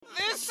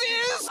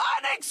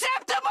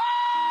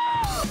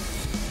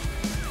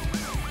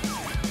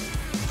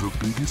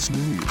His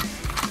name in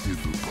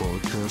the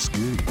podcast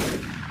game,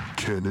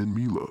 Ken and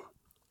Mila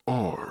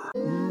are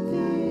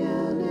the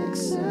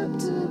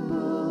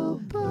Unacceptable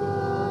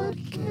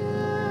Podcast.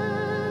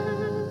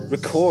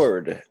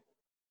 Record.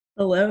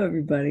 Hello,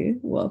 everybody.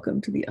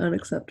 Welcome to the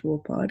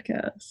Unacceptable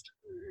Podcast.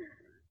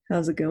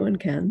 How's it going,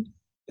 Ken?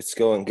 It's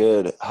going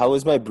good. How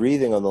was my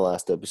breathing on the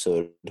last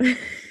episode?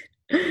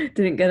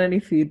 Didn't get any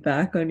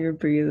feedback on your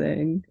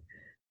breathing.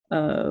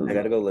 I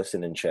gotta go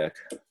listen and check.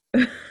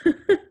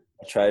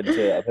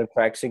 I've been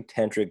practicing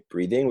tantric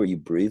breathing where you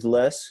breathe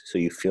less so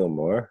you feel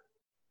more.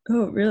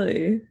 Oh,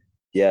 really?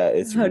 Yeah,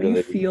 it's How really, do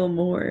you feel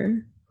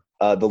more?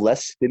 the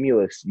less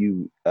stimulus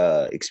you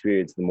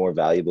experience, the more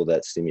valuable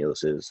that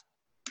stimulus is.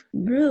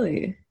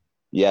 Really?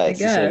 Yeah, I it's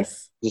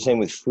guess. the same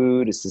with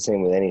food. It's the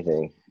same with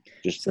anything.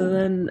 So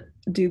then,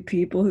 do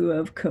people who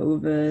have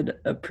COVID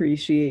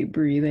appreciate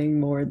breathing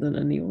more than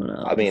anyone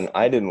else? I mean,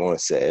 I didn't want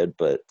to say it,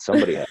 but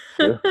somebody has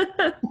to.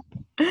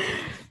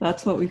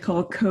 That's what we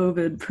call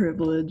COVID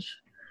privilege.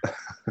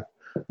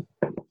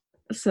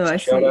 So I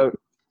Shout see. out.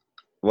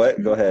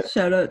 What? Go ahead.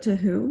 Shout out to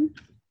whom?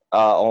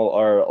 All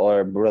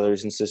our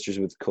brothers and sisters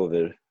with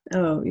COVID.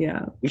 Oh,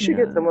 yeah. We should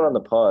get someone on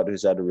the pod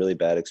who's had a really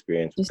bad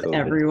experience with Just COVID.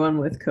 everyone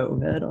with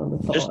COVID on the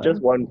pod.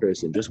 Just one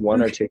person, just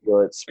one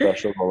articulate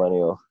special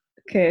millennial.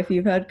 Okay, if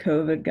you've had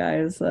COVID,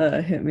 guys,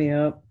 hit me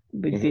up.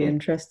 We'd be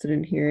interested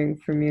in hearing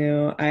from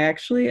you. I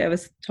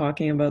was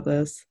talking about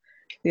this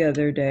the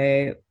other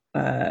day.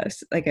 I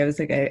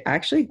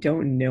actually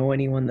don't know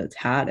anyone that's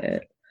had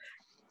it.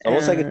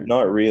 Almost like it's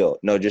not real.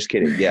 No, just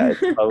kidding. Yeah,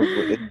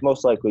 it's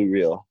most likely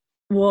real.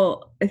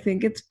 Well, I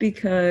think it's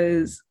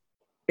because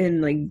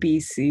in like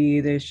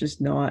BC, there's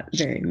just not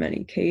very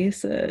many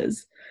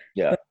cases.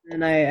 Yeah.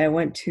 And I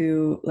went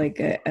to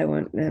I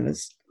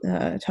was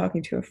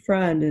talking to a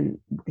friend, and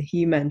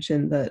he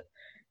mentioned that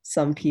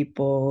some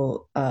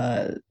people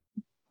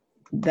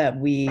that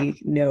we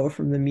know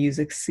from the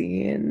music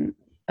scene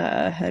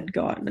had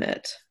gotten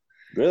it.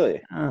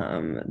 Really?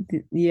 In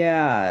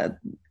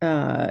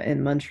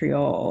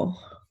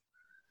Montreal.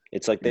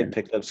 It's like they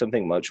picked up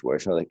something much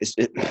worse. They're like, it's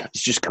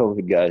just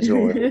COVID, guys.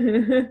 Don't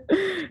worry.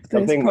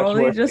 They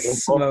probably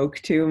just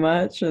smoke too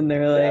much, and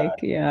they're like,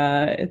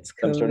 yeah, it's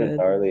COVID. Some sort of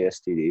gnarly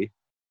STD.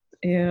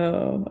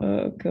 Ew,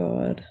 oh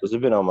God. Those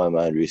have been on my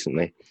mind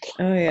recently.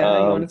 Oh yeah,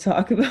 you want to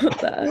talk about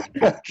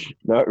that?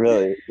 Not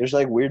really. There's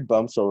like weird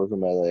bumps all over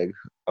my leg.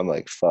 I'm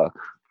like, fuck.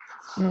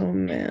 Oh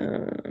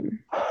man.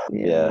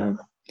 Yeah.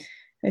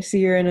 I see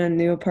you're in a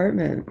new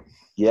apartment.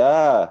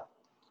 Yeah.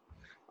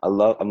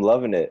 I'm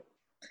loving it.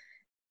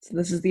 So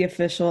this is the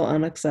official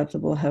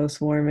Unacceptable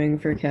housewarming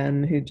for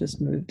Ken, who just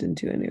moved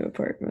into a new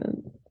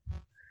apartment.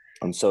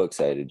 I'm so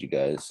excited, you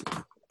guys.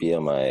 Be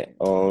on my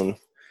own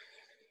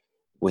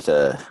with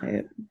a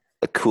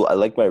cool. I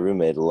like my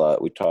roommate a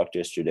lot. We talked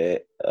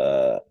yesterday.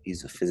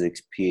 He's a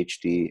physics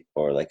PhD,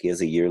 or like he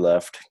has a year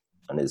left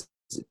on his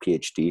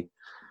PhD,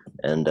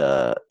 and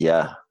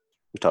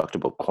we talked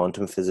about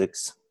quantum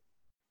physics.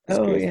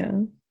 Yeah,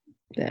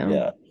 damn.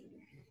 Yeah,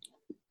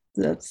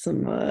 that's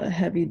some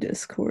heavy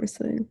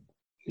discoursing.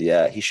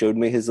 Yeah, he showed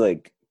me he's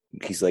like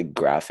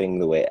graphing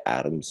the way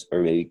atoms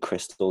or maybe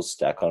crystals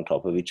stack on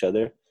top of each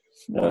other.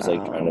 And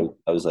Wow.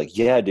 I was like,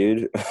 yeah,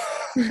 dude.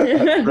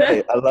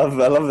 Right. I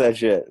love that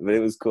shit. But it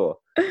was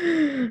cool.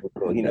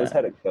 He knows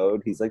how to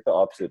code. He's like the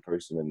opposite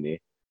person than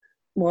me.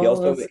 Well, he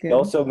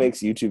also makes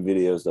YouTube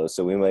videos though,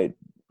 so we might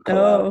collab.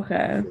 Oh,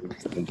 okay.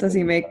 Does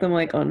he make them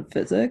like on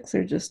physics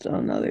or just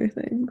on other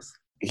things?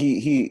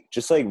 He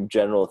just like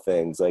general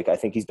things. Like I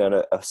think he's done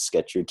a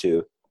sketch or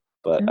two.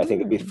 But I think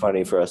it'd be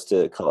funny for us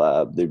to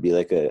collab. There'd be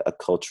like a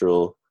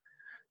cultural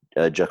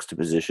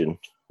juxtaposition.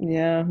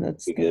 Yeah,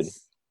 that's a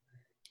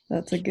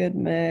good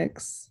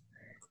mix.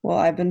 Well,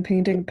 I've been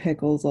painting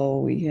pickles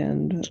all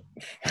weekend.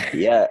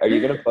 Yeah, are you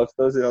gonna post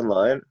those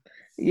online?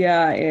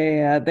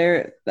 Yeah.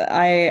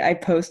 I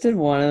posted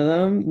one of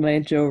them, my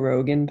Joe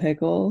Rogan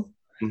pickle.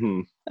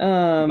 Mm-hmm.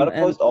 You gotta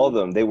post all of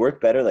them. They work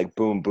better, like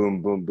boom,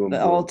 boom, boom, boom,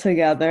 all boom.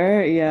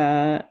 together.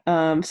 Yeah.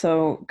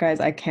 So guys,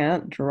 I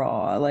can't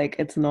draw. Like,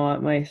 it's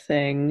not my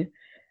thing.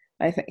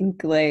 I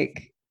think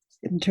like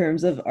in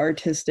terms of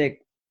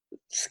artistic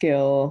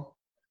skill,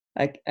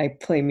 I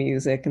play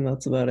music and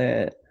that's about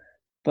it.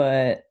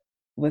 But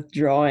with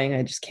drawing,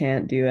 I just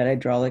can't do it. I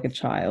draw like a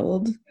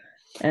child.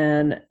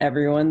 And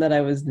everyone that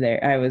I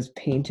was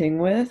painting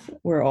with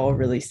were all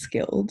really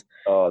skilled.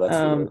 Oh,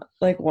 that's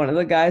like one of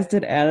the guys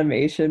did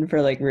animation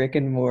for like Rick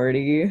and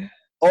Morty.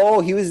 Oh,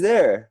 he was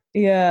there.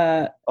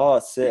 Yeah. Oh,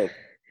 sick.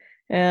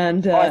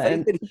 And I thought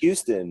you said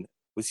Houston.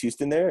 Was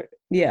Houston there?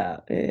 Yeah.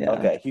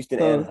 Okay,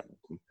 Houston and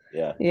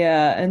yeah.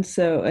 Yeah,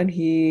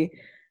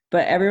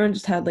 but everyone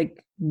just had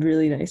like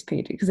really nice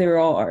paintings because they were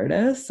all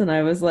artists, and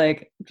I was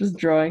like just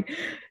drawing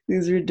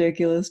these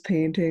ridiculous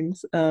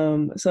paintings.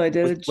 So I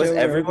did Was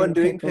everyone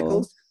doing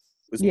pickles?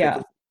 Was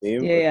yeah. Pickles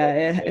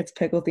It's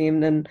pickle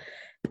themed, and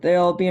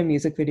there'll be a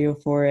music video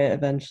for it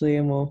eventually,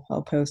 and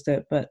I'll post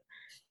it. But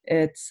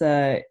it's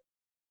it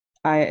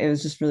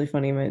was just really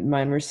funny.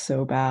 Mine were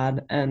so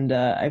bad, and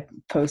I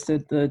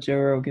posted the Joe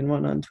Rogan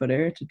one on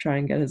Twitter to try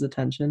and get his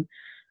attention.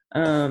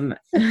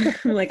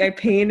 Like I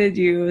painted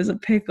you as a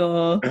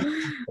pickle.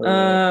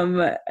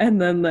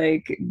 And then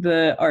like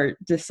the art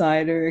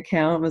decider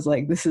account was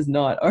like, this is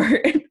not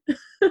art.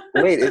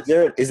 Wait,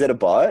 is it a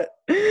bot?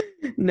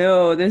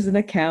 No, there's an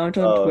account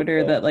on Oh, Twitter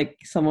okay. that like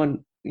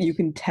someone you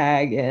can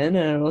tag in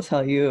and it'll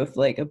tell you if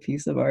like a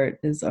piece of art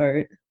is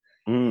art.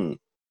 Hmm.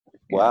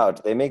 Yeah. Wow,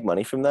 do they make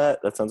money from that?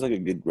 That sounds like a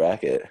good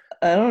racket.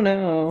 I don't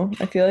know.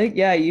 I feel like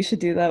yeah, you should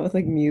do that with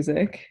like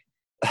music.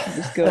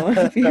 Just go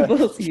on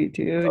people's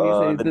YouTube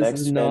and you say The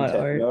this is next not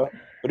art. Fantano.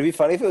 Would it be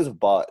funny if it was a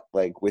bot,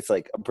 like with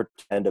like a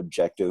pretend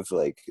objective,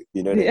 like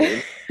you know what I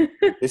Yeah. mean?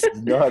 This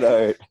is not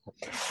art.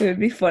 It would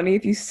be funny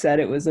if you said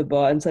it was a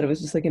bot and said it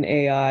was just like an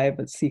AI,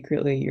 but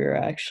secretly you're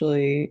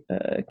actually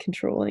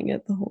controlling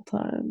it the whole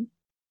time.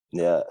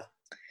 Yeah.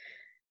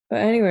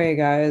 But anyway,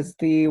 guys,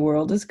 the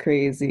world is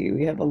crazy.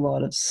 We have a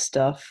lot of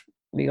stuff.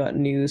 We got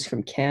news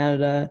from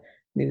Canada,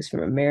 news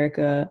from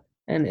America,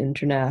 and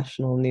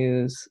international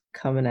news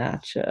coming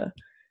at you.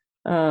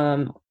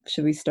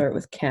 Should we start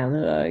with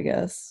Canada, I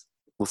guess?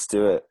 Let's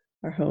do it.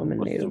 Our home and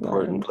Most native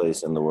important land.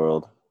 place in the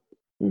world.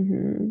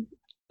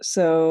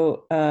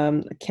 So,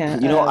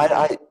 You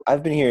know,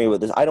 I've been hearing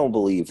about this. I don't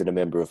believe that a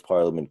member of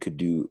parliament could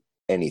do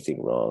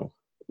anything wrong.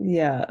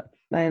 yeah,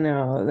 I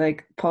know.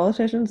 Like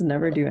politicians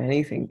never do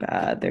anything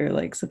bad. They're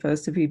like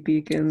supposed to be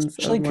beacons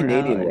Especially of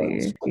Canadian ones.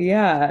 morality.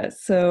 Yeah,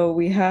 so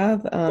we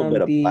have A little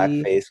bit of the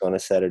blackface on a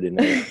Saturday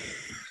night.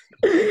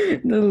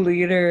 the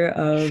leader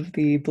of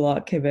the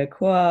Bloc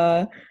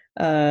Québécois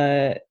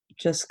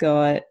just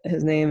got,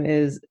 his name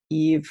is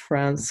Yves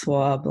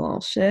Francois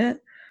Blanchet.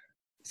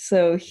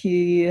 So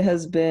he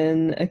has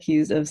been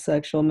accused of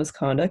sexual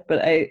misconduct, but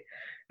I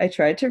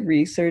tried to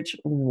research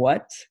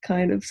what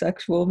kind of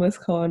sexual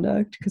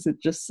misconduct because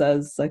it just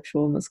says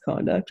sexual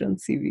misconduct on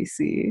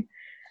CBC.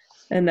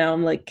 And now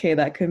I'm like, okay,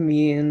 that could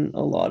mean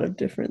a lot of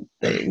different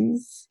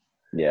things.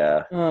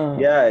 Yeah. Um,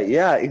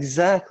 Yeah,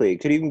 exactly. It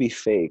could even be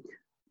fake.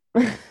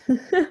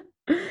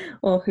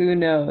 well, who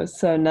knows?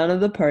 So none of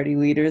the party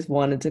leaders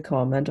wanted to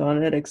comment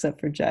on it except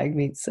for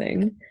Jagmeet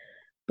Singh.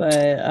 But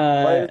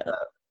Why is that?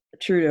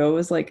 Trudeau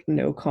was like,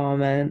 no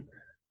comment.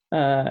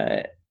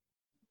 Uh,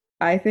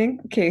 I think,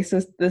 okay, so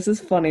this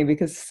is funny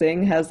because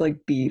Singh has like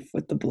beef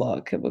with the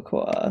Bloc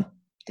Québécois.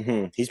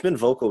 He's been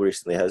vocal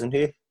recently, hasn't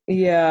he?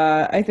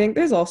 Yeah, I think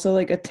there's also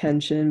like a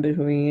tension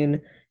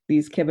between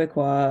these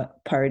Quebecois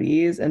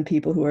parties and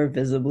people who are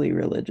visibly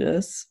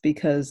religious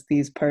because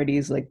these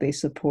parties like they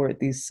support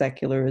these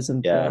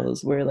secularism Yeah.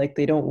 bills where like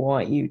they don't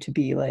want you to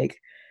be like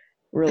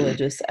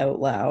religious out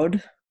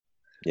loud.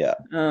 Yeah.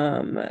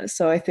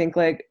 So I think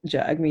like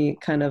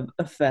Jagmeet kind of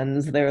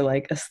offends their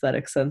like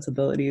aesthetic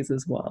sensibilities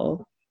as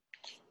well.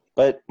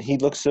 But he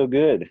looks so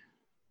good.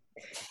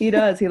 He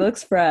does. He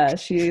looks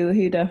fresh.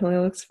 He definitely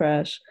looks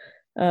fresh.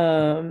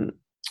 Um,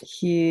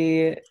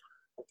 he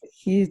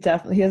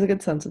definitely he has a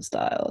good sense of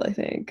style, I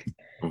think.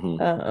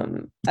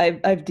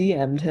 I've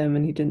DM'd him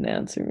and he didn't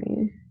answer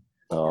me.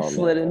 I Oh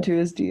slid man. into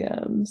his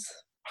DMs.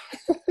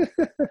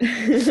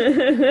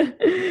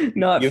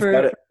 Not You've for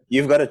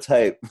got to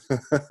type.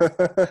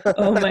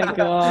 oh my I'm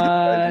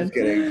god. just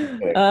kidding.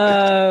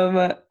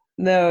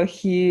 No,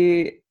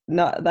 he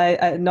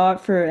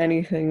not for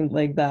anything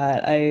like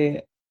that.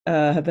 I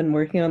have been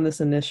working on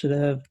this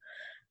initiative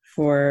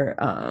for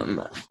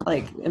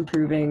like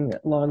improving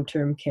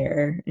long-term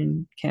care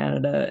in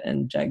Canada,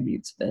 and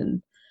Jagmeet's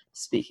been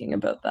speaking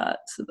about that,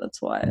 so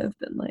that's why I've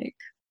been like,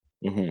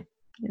 you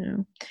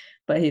know,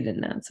 but he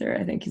didn't answer.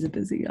 I think he's a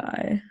busy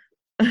guy.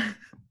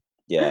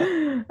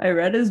 Yeah. I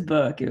read his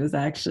book. It was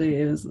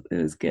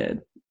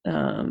good.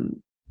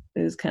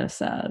 It was kind of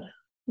sad,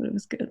 but it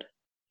was good.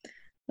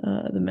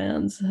 The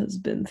man's has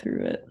been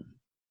through it.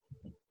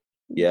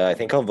 Yeah, I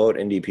think I'll vote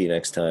NDP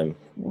next time.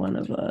 One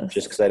of us.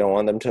 Just because I don't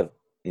want them to.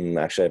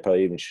 Actually, I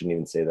probably shouldn't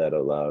even say that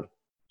out loud.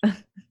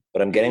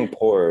 But I'm getting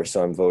poorer,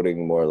 so I'm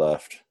voting more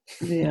left.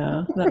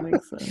 Yeah, that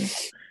makes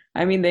sense.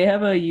 I mean, they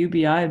have a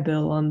UBI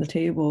bill on the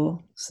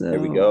table, so There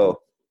we go.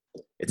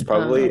 It'd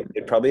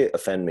probably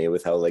offend me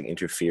with how like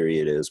interfery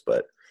it is,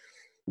 but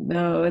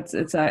no, it's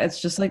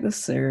just like the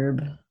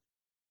CERB.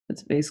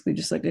 It's basically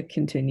just like a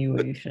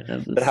continuation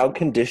of this. But how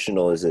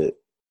conditional is it?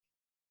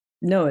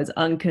 No, it's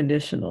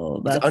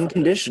unconditional. It's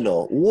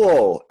unconditional.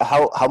 Whoa.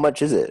 How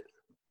much is it?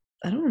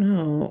 I don't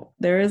know.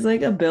 There is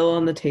like a bill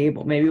on the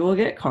table. Maybe we'll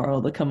get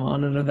Carl to come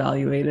on and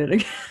evaluate it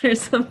again or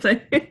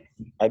something.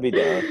 I'd be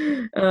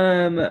down.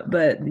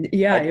 But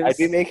yeah, I'd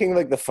be making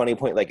like the funny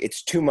point, like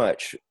it's too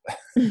much.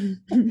 We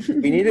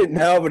need it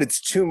now, but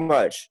it's too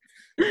much.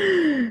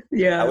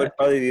 Yeah, that would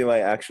probably be my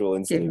actual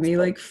instinct. Give me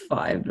like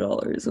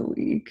 $5 a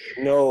week.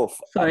 No,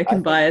 so I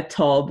can buy a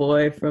tall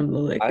boy from the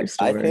liquor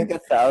store. I think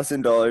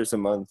 $1,000 a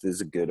month is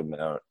a good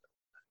amount.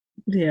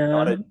 Yeah,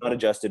 not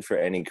adjusted for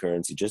any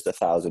currency, just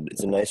 1,000.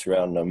 It's a nice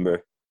round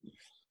number.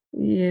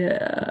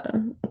 Yeah,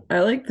 I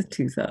like the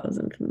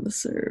 2,000 from the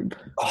CERB.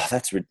 Oh,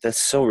 that's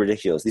so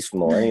ridiculous. These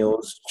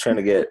millennials trying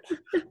to get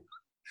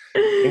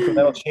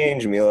incremental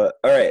change, Mila.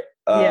 All right.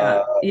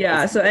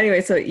 Yeah. So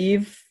anyway, so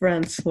Yves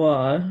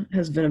Francois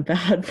has been a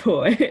bad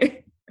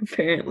boy.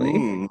 apparently.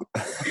 Mm.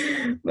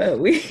 But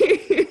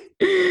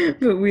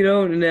we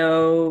don't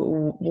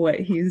know what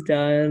he's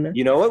done.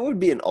 You know what would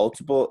be an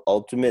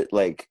ultimate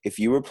like if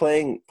you were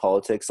playing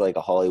politics like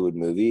a Hollywood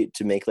movie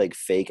to make like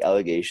fake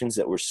allegations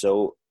that were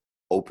so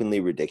openly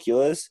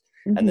ridiculous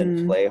and then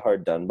Mhm. play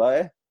hard done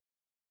by.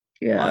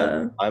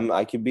 Yeah.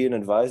 I could be an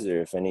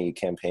advisor if any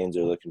campaigns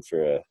are looking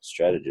for a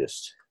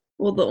strategist.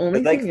 Well, the only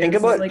But like thing think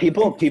is about like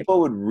people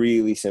would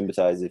really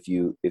sympathize if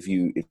you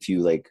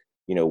like,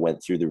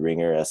 went through the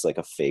ringer as like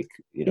a fake.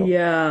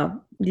 yeah.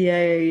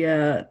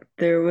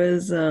 There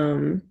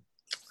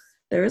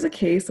was a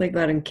case like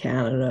that in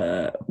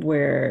Canada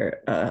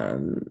where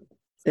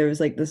there was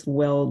like this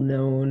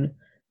well-known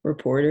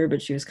reporter,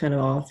 but she was kind of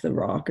off the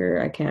rocker.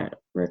 I can't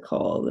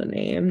recall the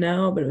name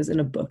now, but it was in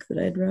a book that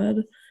I'd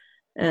read.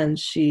 And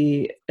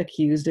she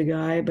accused a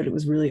guy, but it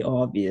was really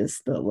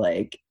obvious that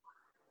like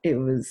it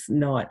was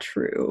not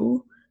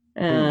true.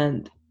 Hmm.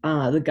 And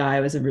the guy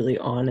was a really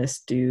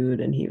honest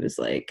dude, and he was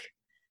like,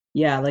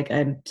 yeah, like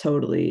I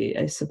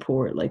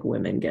support like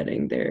women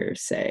getting their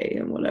say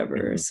and whatever.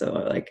 Mhm. So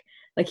like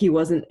he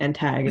wasn't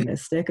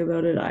antagonistic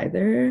about it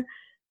either.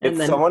 If And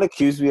then someone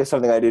accused me of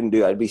something I didn't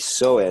do, I'd be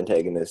so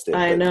antagonistic.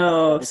 I But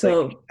know, sounds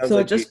so it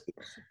like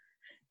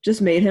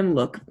just made him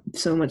look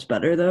so much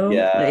better though.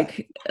 yeah,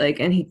 Like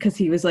and he because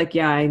he was like,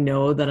 yeah, I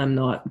know that I'm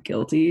not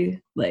guilty.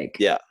 Like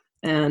yeah.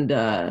 and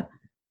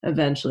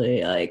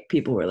eventually like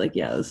people were like,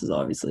 yeah, this is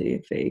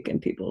obviously fake,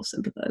 and people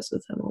sympathized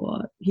with him a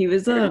lot. He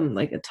was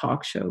like a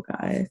talk show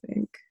guy, I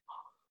think.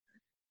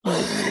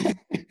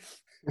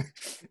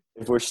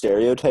 If we're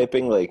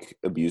stereotyping like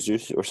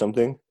abusers or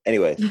something.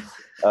 Anyway,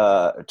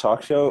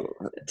 talk show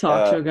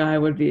Talk show guy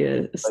would be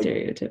a like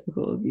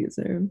stereotypical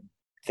abuser.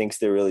 thinks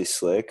they're really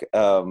slick.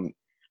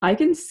 I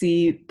can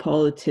see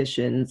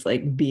politicians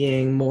like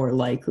being more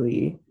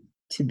likely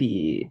to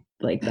be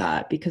like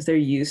that because they're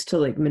used to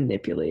like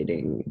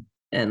manipulating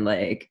and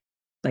like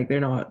they're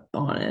not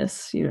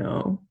honest, you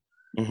know.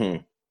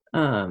 Mhm.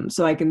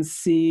 So I can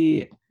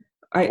see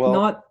I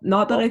Well,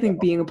 not that I think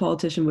being a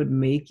politician would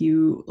make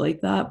you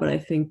like that, but I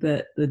think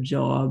that the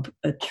job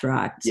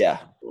attracts yeah.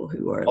 people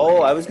who are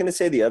Oh, I like was gonna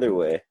say the other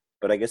way,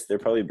 but I guess they're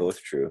probably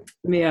both true.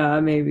 yeah,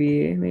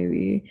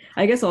 maybe.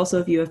 I guess also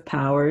if you have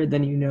power,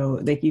 then you know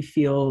like you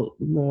feel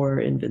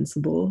more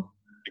invincible.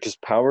 Because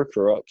power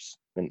corrupts,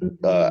 and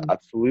Mhm.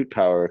 absolute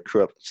power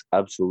corrupts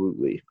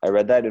absolutely. I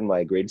read that in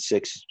my grade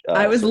 6.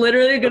 I was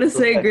literally gonna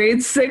say grade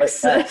But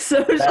six that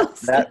social that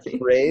studies.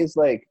 phrase,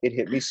 like, it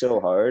hit me so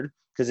hard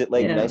because it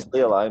like Yeah. nicely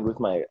aligned with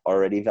my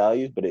already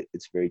values, but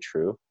it's very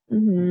true.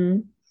 hmm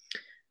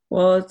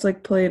Well, it's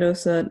like Plato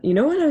said. You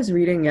know what I was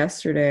reading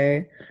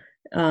yesterday?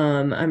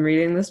 I'm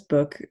reading this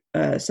book.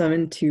 So I'm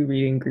in two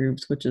reading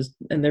groups,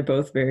 and they're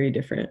both very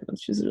different,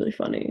 which is really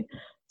funny.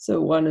 So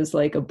one is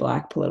like a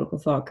Black political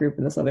thought group,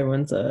 and this other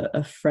one's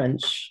a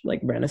French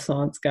like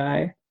Renaissance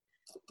guy,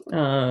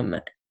 um,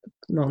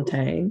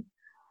 Montaigne,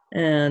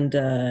 and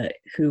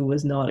who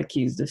was not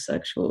accused of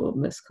sexual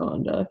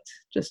misconduct.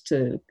 Just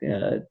to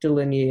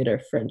delineate our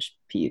French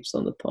peeps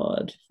on the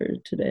pod for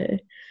today.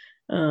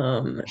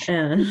 And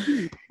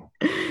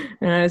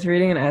and I was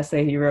reading an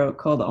essay he wrote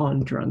called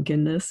On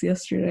Drunkenness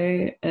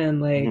yesterday,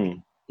 and like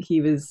Mhm.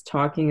 he was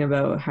talking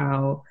about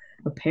how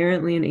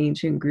apparently in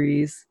ancient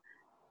Greece,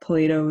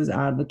 Plato was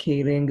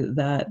advocating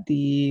that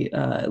the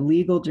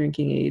legal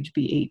drinking age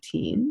be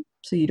 18,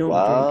 so you don't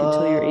drink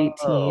until you're Wow.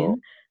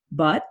 18,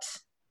 but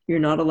you're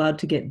not allowed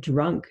to get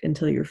drunk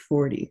until you're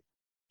 40.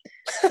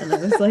 And I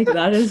was like,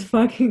 that is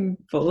fucking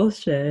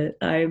bullshit.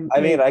 I'm I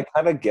mean, like,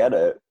 I kind of get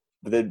it,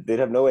 but they'd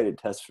have no way to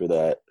test for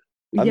that.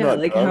 I'm yeah, not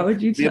like how drunk.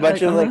 would you Be a tell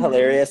bunch like of I'm like not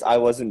hilarious I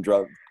wasn't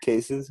drunk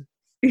cases.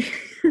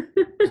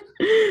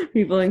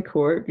 people in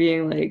court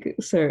being like,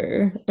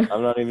 "Sir,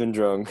 I'm not even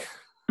drunk.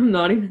 I'm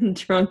not even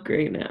drunk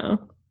right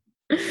now."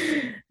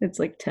 It's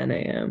like 10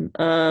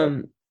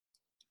 a.m.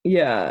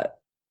 Yeah.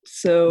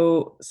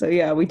 So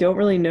yeah, we don't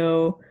really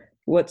know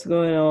what's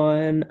going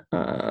on.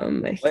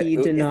 What He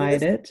isn't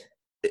denied this?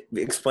 it.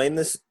 Explain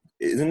this.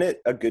 Isn't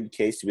it a good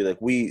case to be like,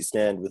 we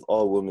stand with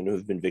all women who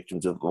have been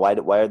victims of? Why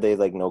are they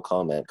like no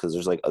comment? Because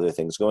there's like other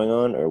things going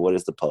on, or what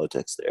is the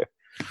politics there?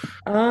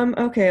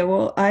 Okay,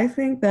 well, I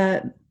think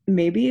that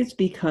maybe it's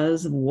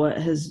because of what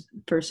has,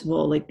 first of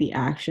all, like the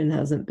action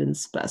hasn't been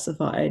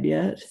specified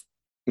yet.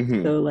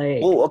 Hmm. So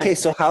like Well, okay.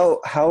 So how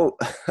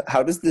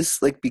how does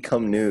this like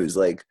become news?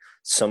 Like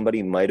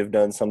somebody might have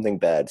done something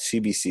bad.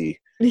 CBC.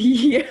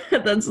 yeah,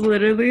 that's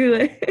literally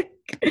like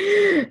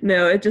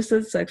no, it just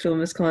says sexual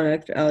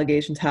misconduct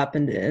allegations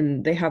happened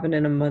in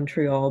a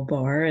Montreal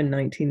bar in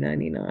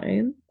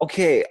 1999.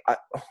 Okay, I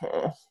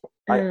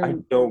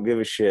And don't give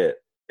a shit.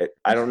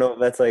 I don't know if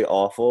that's like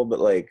awful, but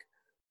like,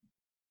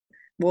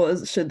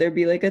 well, should there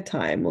be like a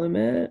time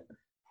limit?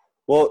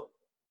 well,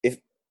 if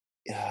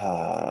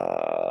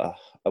I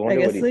I wonder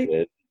what guess he like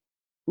did.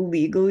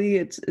 legally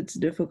it's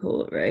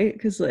difficult, right?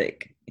 Because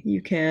like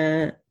you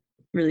can't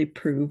really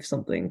prove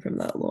something from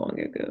that long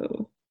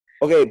ago.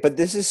 Okay, but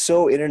this is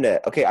so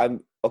internet. Okay,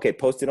 I'm okay.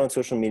 Posted on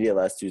social media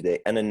last Tuesday.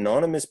 An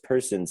anonymous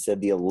person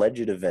said the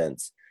alleged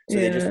events So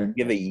they just Yeah.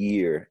 give a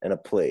year and a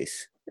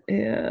place.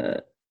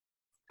 Yeah.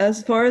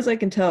 As far as I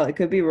can tell, I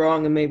could be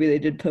wrong, and maybe they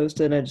did post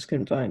it and I just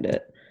couldn't find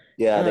it.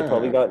 Yeah, they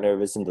probably Uh, got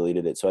nervous and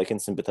deleted it, so I can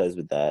sympathize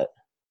with that.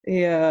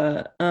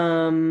 yeah.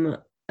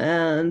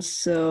 And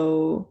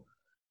so,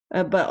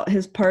 but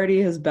his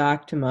party has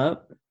backed him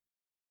up.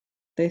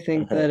 They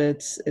think Uh-huh. that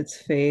it's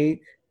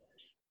fake.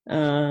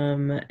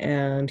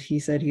 And he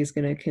said he's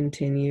gonna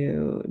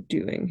continue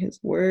doing his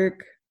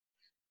work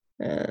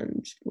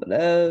and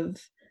whatever.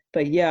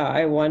 But yeah,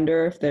 I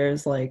wonder if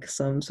there's like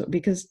some sort,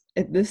 because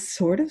this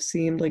sort of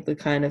seemed like the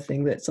kind of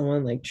thing that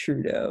someone like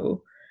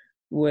Trudeau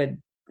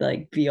would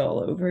like be all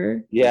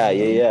over, you Yeah,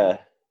 yeah, know?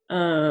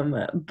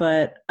 yeah.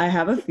 But I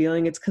have a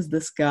feeling it's because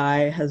this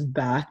guy has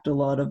backed a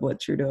lot of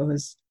what Trudeau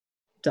has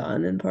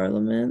done in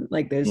Parliament.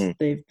 Like Hmm.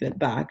 they've been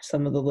backed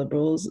some of the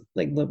liberals,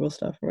 like liberal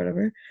stuff or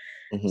whatever.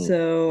 Hmm.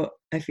 So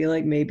I feel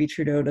like maybe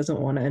Trudeau doesn't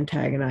want to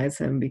antagonize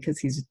him because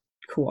he's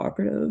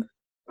cooperative,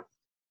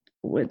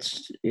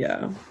 which,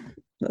 yeah,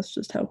 that's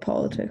just how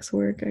politics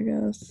work, I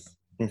guess.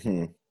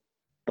 Hmm.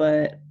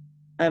 But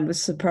I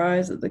was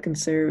surprised that the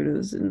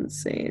Conservatives didn't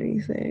say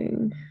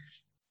anything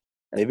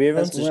Maybe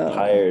everyone's as just well.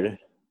 tired.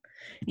 Just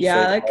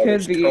Yeah, like, that oh, could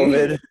there's be.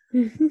 COVID.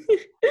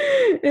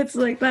 It's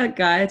like that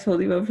guy I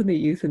told you about from the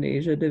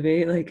euthanasia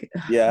debate. Like,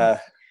 Yeah,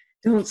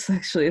 don't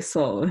sexually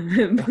assault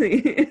women,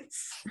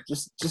 please.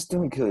 just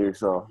don't kill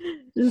yourself.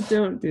 Just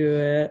don't do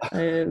it.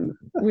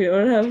 We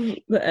don't have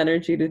the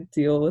energy to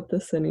deal with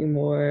this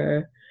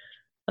anymore.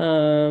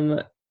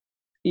 Um,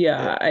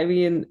 Yeah. yeah, I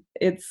mean,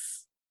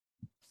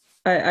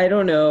 I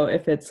don't know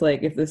if it's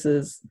like if this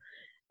is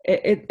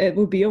it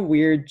would be a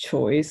weird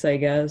choice, I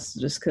guess,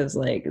 just because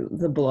like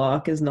the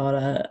Bloc is not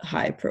a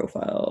high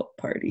profile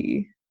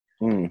party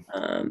Mm.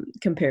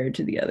 compared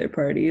to the other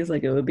parties.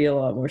 Like it would be a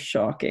lot more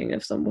shocking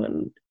if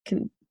someone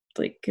can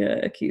like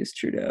accuse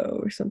Trudeau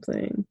or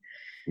something.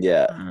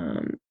 Yeah.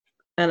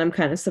 And I'm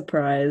kind of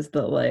surprised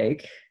that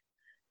like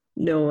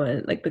no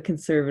one, like the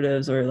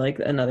Conservatives or like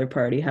another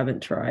party,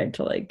 haven't tried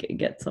to like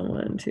get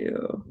someone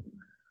to.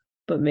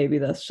 But maybe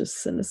that's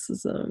just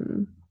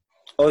cynicism.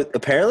 Oh,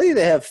 apparently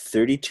they have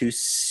 32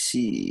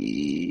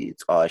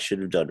 seats. Oh, I should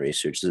have done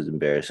research. This is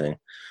embarrassing.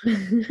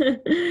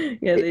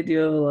 Yeah, I- they do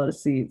have a lot of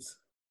seats.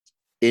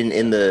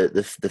 In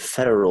the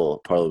federal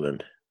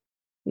parliament.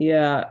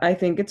 Yeah, I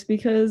think it's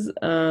because That's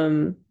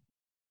a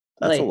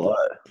like lot.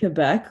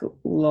 Quebec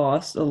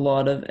lost a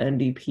lot of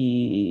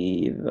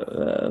NDP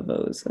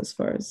votes as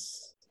far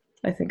as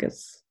I think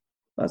as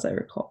I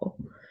recall.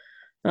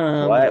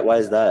 Why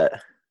is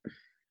that?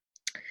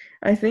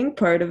 I think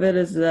part of it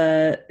is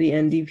that the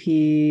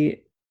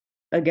NDP,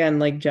 again,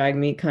 like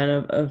Jagmeet, kind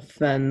of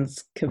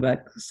offends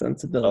Quebec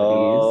sensibilities.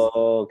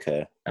 Oh,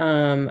 okay.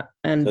 And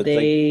So it's like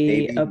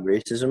they baby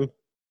racism.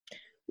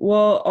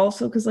 well,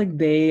 also because like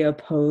they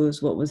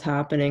oppose what was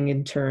happening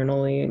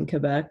internally in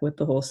Quebec with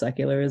the whole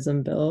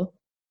secularism bill,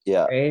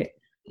 Yeah. right?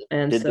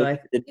 And Did so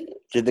the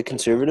did the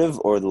conservative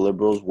or the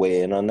liberals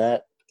weigh in on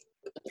that?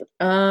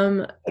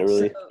 so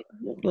Literally.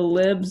 the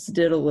Libs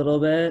did a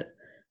little bit.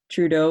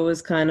 Trudeau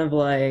was kind of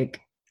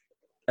like,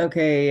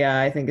 okay,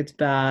 yeah, I think it's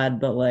bad,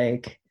 but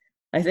like,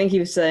 I think he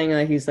was saying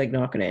that he's like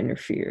not going to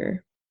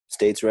interfere.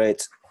 States'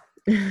 rights.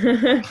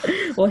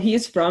 Well,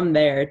 he's from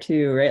there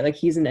too, right? Like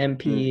he's an Mm.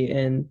 MP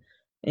in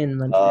So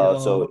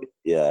Montreal.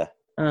 yeah.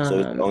 So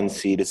his Um, own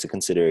seat is a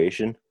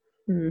consideration.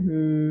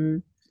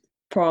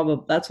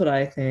 Probably that's what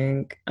I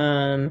think.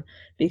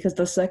 Because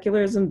the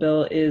secularism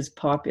bill is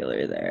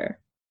popular there.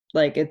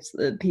 Like it's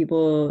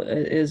people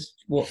is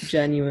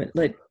genuine,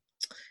 like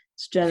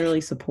it's generally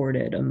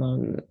supported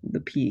among the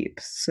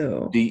peeps.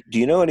 So Do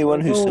you know anyone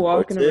who people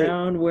supports walking it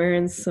around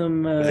wearing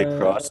some with a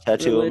cross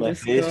tattoo on my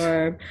religious face?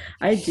 garb.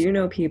 I do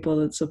know people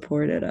that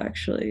support it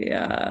actually.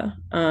 Yeah.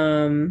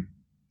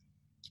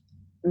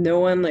 No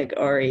one like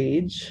our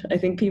age. I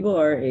think people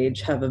our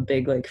age have a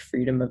big like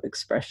freedom of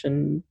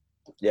expression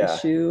Yeah.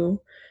 issue,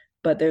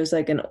 but there's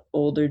like an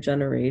older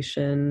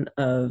generation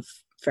of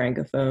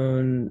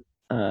francophone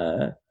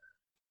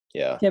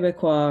Yeah.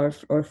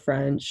 Quebecois or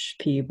French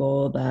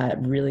people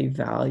that really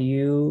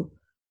value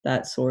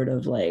that sort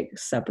of like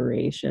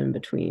separation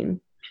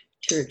between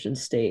church and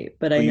state.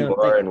 But Who I you know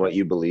are like and what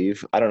you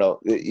believe. I don't know.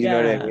 You know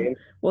what I yeah, mean?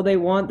 well they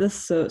want this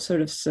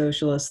sort of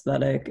social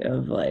aesthetic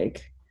of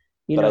like,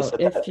 you But I know,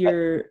 said if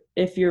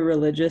that. you're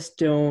religious,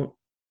 don't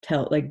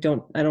tell like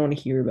don't I don't want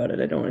to hear about it.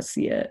 I don't want to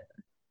see it.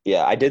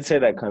 Yeah, I did say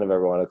that kind of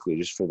ironically,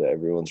 just for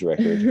everyone's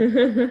record.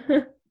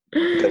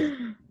 Because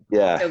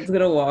yeah, It's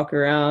gonna walk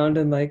around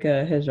in like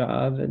a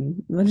hijab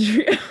in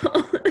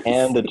Montreal.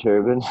 and the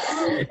turban,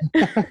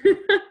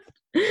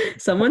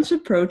 Someone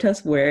should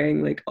protest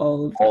wearing like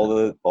all of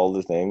that. all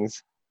the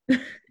things.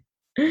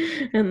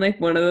 And like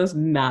one of those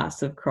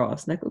massive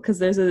cross necklace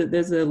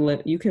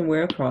because you can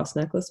wear a cross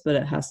necklace, but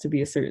it has to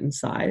be a certain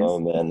size. Oh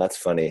man, that's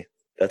funny.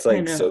 That's I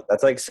like know.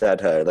 that's like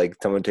satire. Like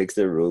someone takes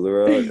their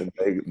ruler out and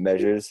like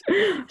measures.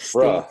 State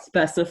Bruh,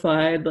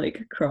 specified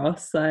like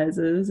cross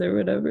sizes or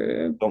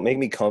whatever. don't make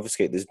me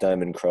confiscate this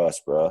diamond cross,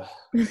 bro.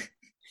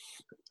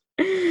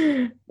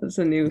 That's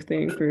a new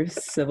thing for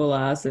civil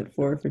asset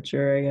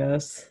forfeiture, I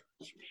guess.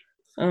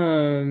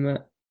 Um,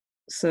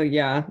 so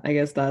yeah, I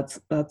guess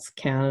that's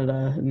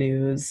Canada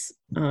news.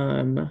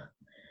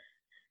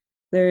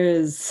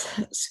 There's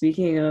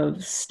speaking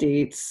of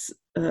states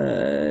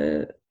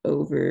overdoing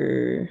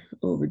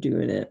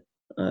it,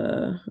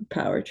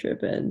 power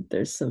trip, and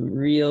there's some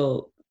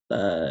real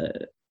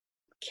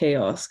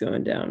chaos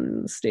going down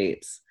in the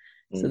states.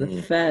 So the Hmm.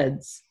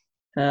 feds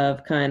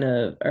have kind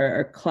of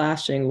are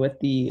clashing with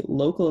the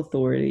local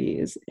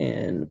authorities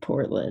in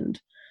Portland.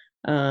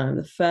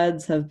 The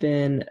feds have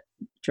been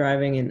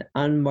driving in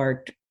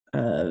unmarked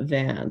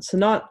vans. So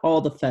not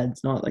all the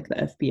feds, not like the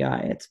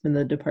FBI. It's been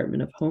the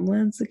Department of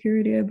Homeland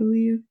Security, I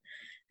believe,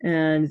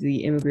 and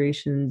the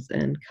Immigrations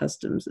and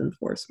Customs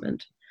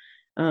Enforcement.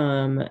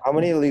 Um, How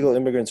many illegal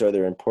immigrants are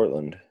there in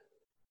Portland?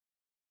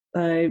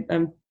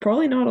 I'm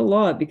probably not a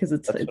lot because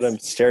That's what I'm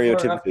it's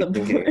more up the stereotypically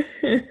thinking.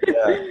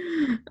 Yeah.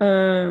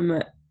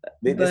 board.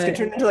 This could But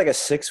turn into like a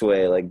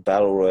six-way like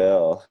battle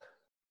royale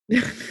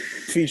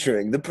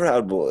featuring the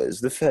Proud Boys,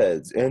 the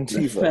Feds, the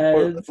Antifa,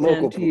 Portland feds,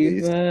 local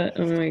police. Antifa.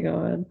 Oh my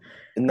God.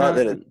 And Um, not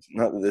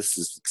that this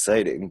is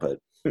exciting, but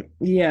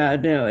yeah,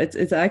 no,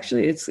 it's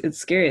actually it's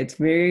scary. It's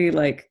very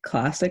like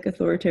classic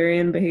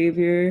authoritarian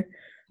behavior,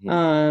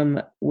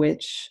 mhm,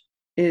 which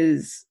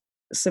is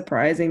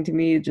surprising to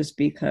me just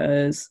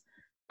because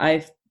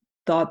I've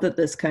thought that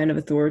this kind of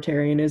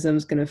authoritarianism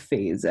is going to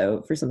phase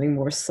out for something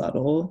more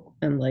subtle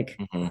and like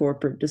mhm,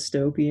 corporate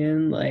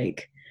dystopian,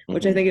 like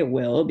which I mhm. think it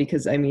will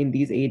because I mean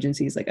these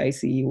agencies like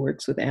ICE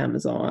works with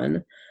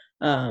Amazon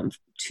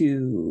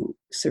to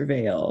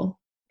surveil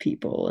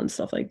people and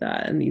stuff like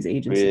that. And these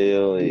agencies do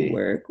Really?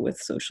 work with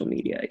social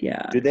media.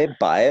 Yeah. Do they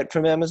buy it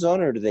from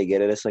Amazon or do they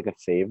get it as like a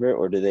favor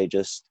or do they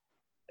just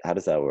how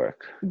does that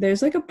work?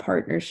 There's like a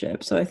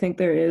partnership. So I think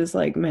there is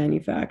like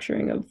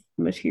manufacturing of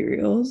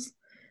materials.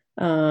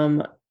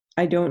 Um,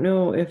 I don't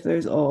know if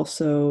there's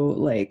also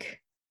like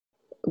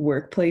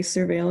workplace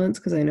surveillance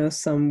because I know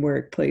some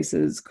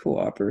workplaces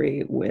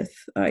cooperate with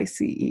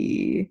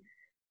ICE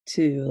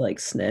to like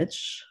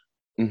snitch.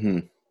 Hmm.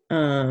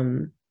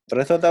 Um, But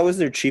I thought that was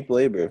their cheap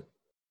labor.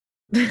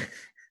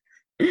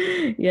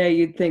 yeah,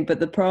 you'd think, but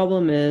the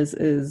problem is,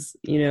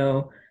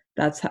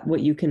 that's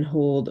what you can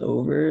hold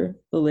over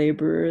the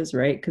laborers,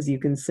 right? Because you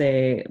can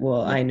say,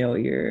 well, I know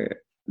you're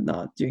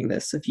not doing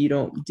this. So if you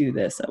don't do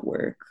this at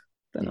work,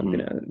 then I'm Hmm.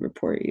 gonna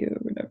report you or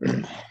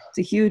whatever. It's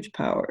a huge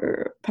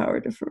power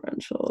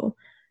differential.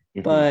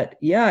 Hmm. But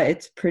yeah,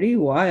 it's pretty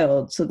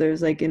wild. So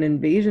there's like an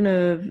invasion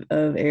of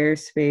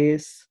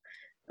airspace,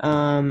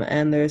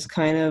 and there's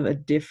kind of a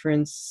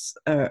difference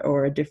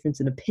or a difference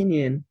in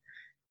opinion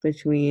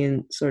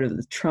between sort of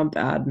the Trump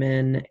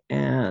admin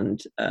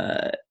and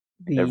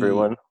the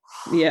Everyone.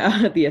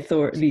 yeah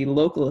the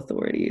local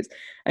authorities.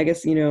 I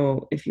guess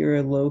if you're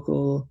a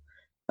local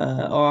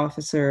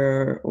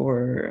officer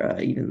or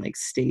even like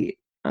state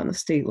on the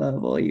state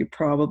level, you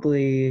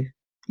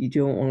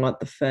don't want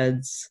the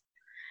feds.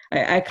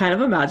 I kind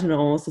of imagine it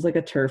almost as like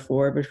a turf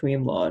war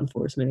between law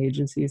enforcement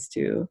agencies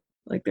too.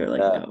 Like they're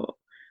like, Yeah. no,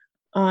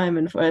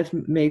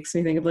 it makes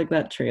me think of like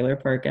that Trailer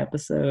Park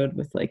episode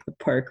with like the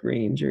park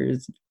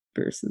rangers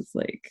versus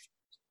like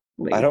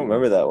I don't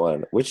remember laborers. that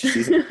one. Which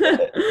season was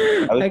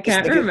it? I was I just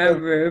can't thinking of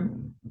remember,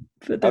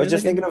 but I there was was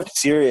just like thinking of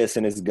Sirius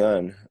and his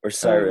gun or a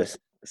Cyrus.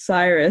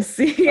 Cyrus.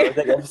 That Yeah. was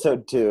like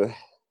episode two.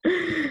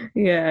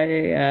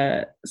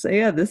 Yeah. So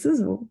yeah, this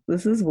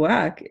is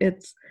whack.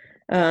 It's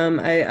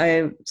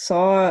I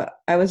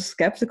was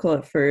skeptical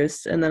at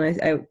first, and then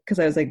I because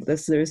I was like,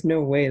 there's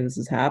no way this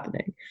is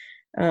happening.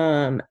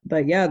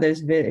 But yeah,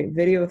 there's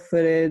video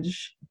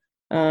footage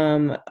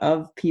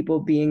of people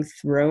being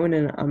thrown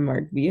in an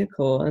unmarked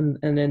vehicle, and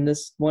in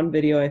this one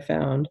video I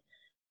found,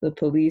 the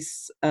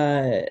police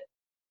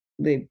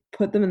they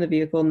put them in the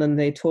vehicle, and then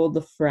they told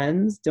the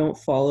friends, don't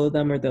follow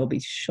them or they'll be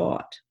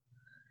shot.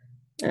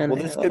 And Well,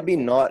 I this could thought, be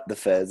not the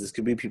feds. This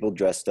could be people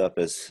dressed up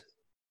as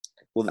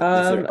well.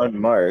 If they're um,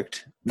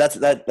 unmarked, that's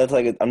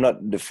like I'm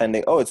not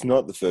defending. Oh, it's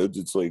not the feds.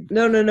 It's like,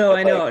 no, but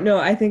I like, know. No,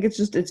 I think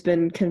it's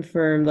been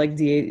confirmed, like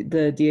the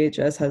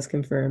DHS has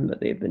confirmed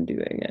that they've been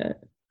doing it.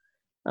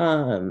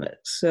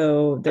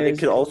 So but it there's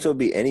could also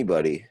be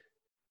anybody.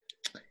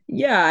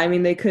 yeah, I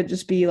mean they could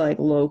just be like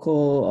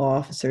local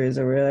officers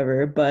or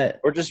whatever, but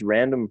Or just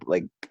random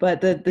like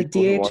the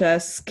people who want.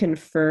 DHS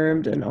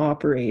confirmed an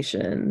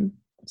operation.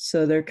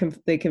 So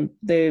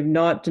they're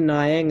not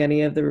denying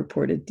any of the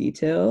reported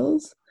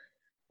details.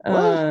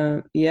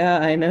 What? Yeah,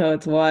 I know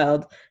it's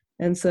wild.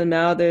 And so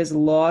now there's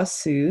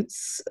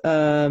lawsuits.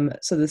 So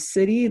the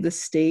city, the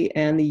state,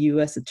 and the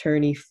U.S.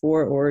 attorney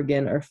for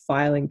Oregon are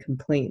filing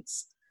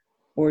complaints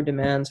or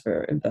demands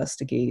for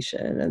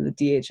investigation. And the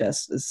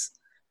DHS is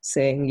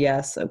saying,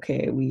 yes,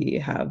 okay,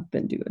 we have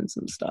been doing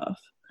some stuff.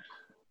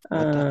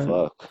 What the Um,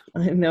 fuck?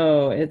 I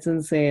know it's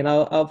insane.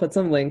 I'll put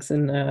some links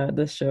in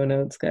the show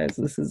notes, guys.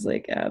 This is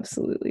like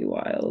absolutely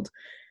wild.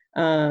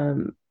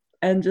 Um,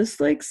 and just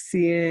like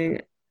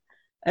seeing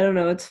I don't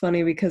know, it's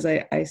funny because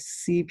I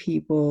see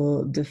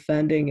people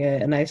defending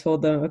it and I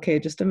told them, okay,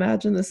 just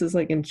imagine this is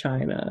like in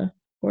China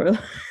or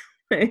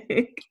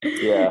like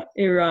Yeah.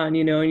 Iran,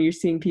 and you're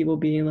seeing people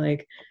being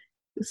like,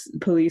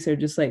 police are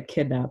just like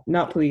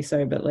not police,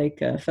 sorry, but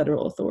like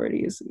federal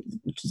authorities,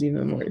 which is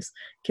even worse,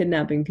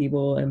 kidnapping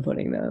people and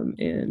putting them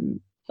in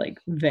like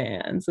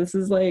vans. This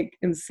is like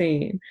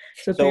insane.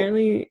 So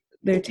apparently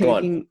they're go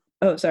on. taking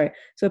so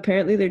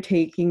apparently they're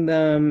taking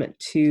them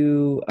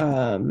to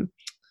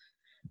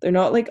they're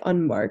not like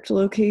unmarked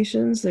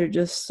locations, they're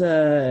just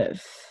they're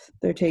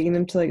taking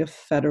them to like a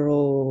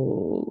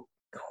federal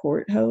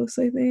courthouse,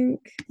 I think.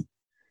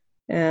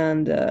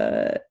 And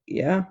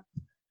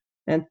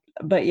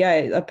but yeah,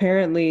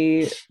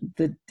 apparently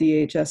the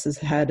DHS is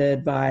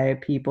headed by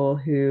people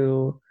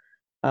who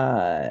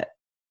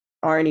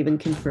aren't even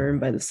confirmed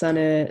by the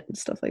Senate and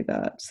stuff like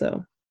that.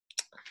 So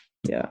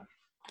yeah,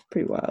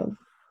 pretty wild.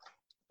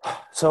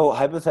 So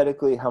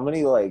hypothetically, how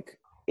many like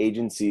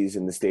agencies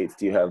in the States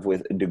do you have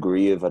with a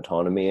degree of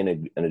autonomy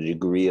and a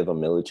degree of a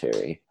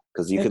military?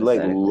 Because you could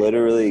like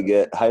literally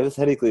get,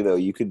 hypothetically though,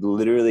 you could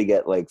literally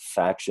get like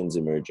factions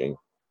emerging.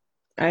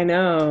 I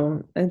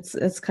know.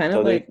 It's kind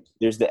of like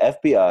there's the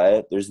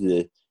FBI, there's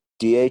the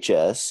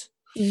DHS,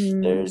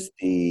 there's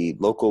the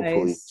local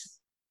police,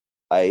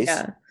 ICE.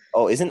 Yeah.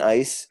 Oh, isn't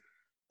ICE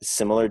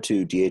similar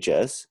to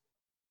DHS?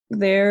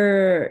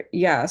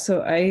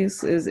 So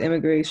ICE is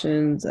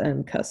Immigrations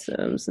and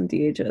Customs, and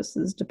DHS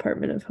is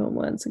Department of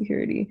Homeland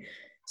Security.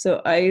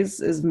 So ICE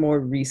is more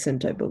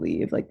recent, I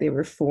believe. Like they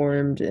were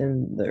formed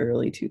in the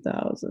early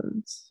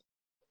 2000s.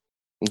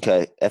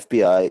 Okay,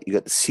 FBI. You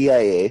got the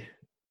CIA,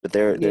 but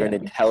they're an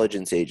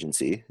intelligence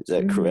agency. Is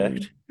that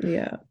correct?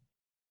 Yeah.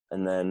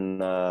 And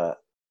then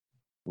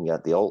you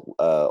got the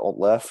alt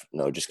left.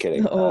 No, just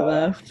kidding. The alt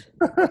left.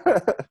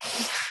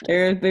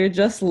 They're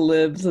just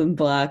libs in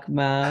black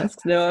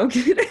masks. No, I'm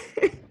kidding.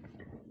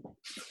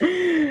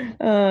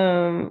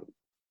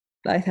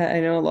 I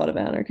know a lot of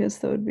anarchists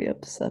that would be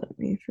upset at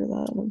me for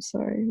that. I'm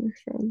sorry, my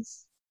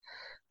friends.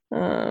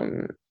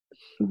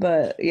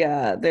 But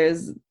yeah,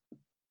 there's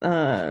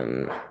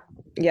a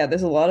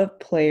lot of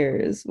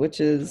players, which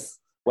is,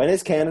 when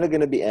is Canada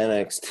going to be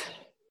annexed?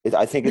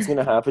 I think it's going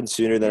to happen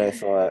sooner than I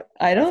thought.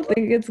 I don't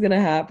think it's going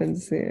to happen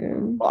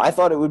soon. Well, I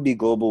thought it would be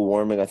global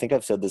warming. I think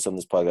I've said this on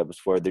this podcast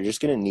before. They're just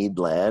going to need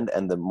land,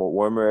 and the more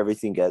warmer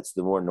everything gets,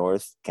 the more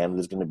north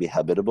Canada's going to be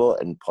habitable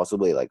and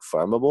possibly like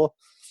farmable.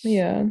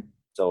 Yeah.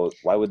 So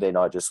why would they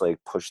not just like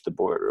push the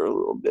border a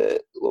little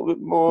bit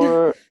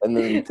more, and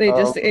then they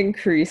just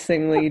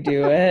increasingly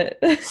do it?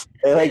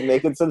 They like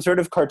make it some sort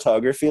of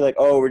cartography, like,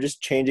 oh, we're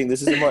just changing.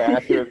 This is a more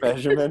accurate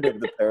measurement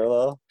of the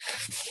parallel.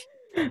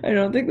 I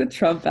don't think the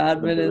Trump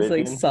admin is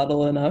like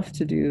subtle enough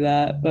to do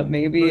that, but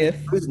maybe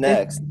who's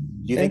next?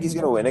 Do you think he's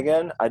gonna win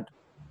again? I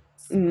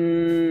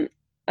don't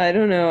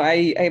know.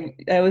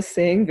 I was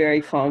saying very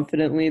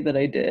confidently that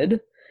I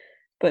did,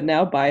 but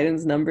now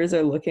Biden's numbers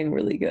are looking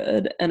really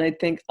good, and I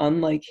think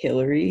unlike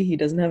Hillary, he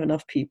doesn't have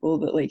enough people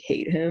that like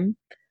hate him.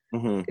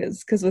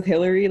 Because with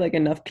Hillary, like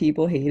enough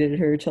people hated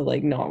her to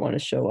like not want to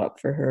show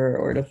up for her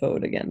or to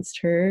vote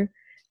against her.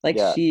 Like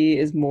she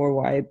is more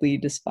widely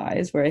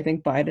despised, where I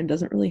think Biden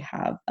doesn't really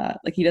have that.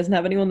 Like he doesn't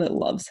have anyone that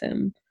loves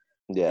him.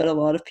 Yeah. But a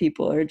lot of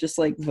people are just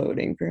like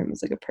voting for him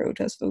as like a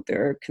protest vote.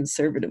 There are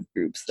conservative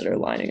groups that are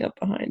lining up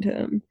behind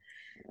him.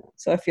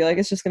 So I feel like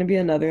it's just going to be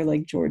another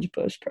like George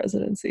Bush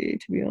presidency,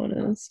 to be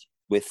honest.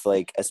 With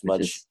like as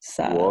much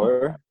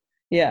war?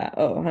 Yeah.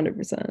 Oh,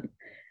 100%.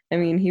 I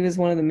mean, he was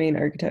one of the main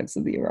architects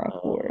of the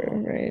Iraq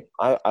War, right?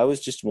 I was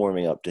just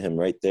warming up to him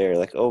right there.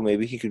 Like, oh,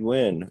 maybe he could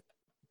win.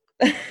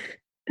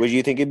 Would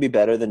you think it'd be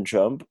better than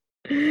Trump?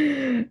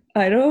 I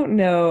don't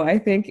know. I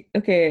think,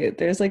 okay,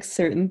 there's like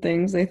certain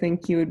things I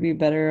think he would be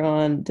better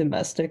on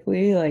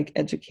domestically, like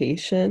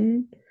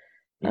education.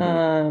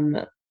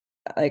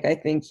 Like I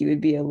think he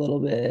would be a little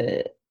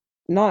bit,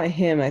 not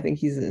him, I think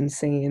he's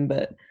insane,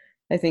 but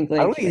I think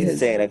like I don't think he's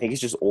insane. I think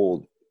he's just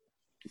old.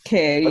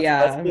 Okay,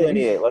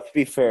 Let's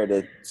be fair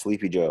to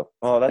Sleepy Joe.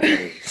 Oh, that's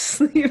funny.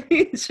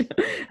 Sleepy Joe.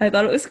 I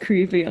thought it was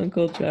creepy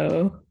Uncle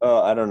Joe.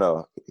 Oh, I don't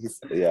know.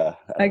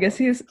 I guess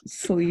he's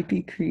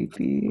sleepy,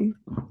 creepy,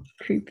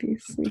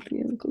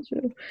 sleepy Uncle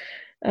Joe.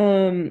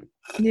 I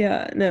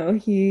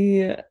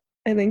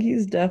think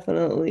he's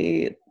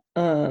definitely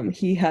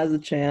he has a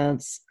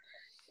chance,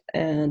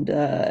 and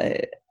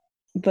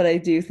but I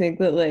do think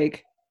that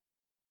like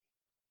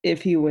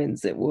if he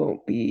wins, it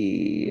won't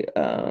be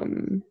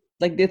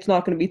like it's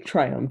not going to be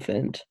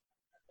triumphant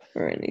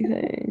or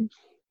anything.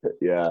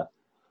 Yeah.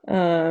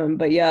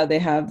 But yeah, they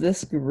have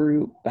this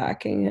group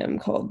backing him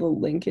called the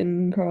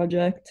Lincoln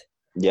Project.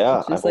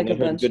 Yeah, I've like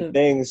heard good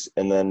things,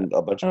 and then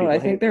a bunch of people. I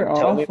think they're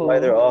awful. Tell me why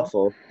they're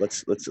awful.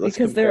 Let's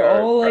because they're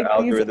all like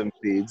algorithm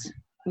feeds.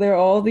 They're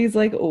all these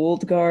like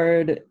old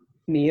guard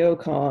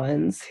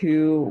neocons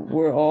who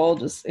were all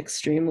just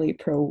extremely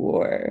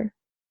pro-war.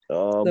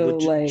 So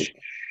like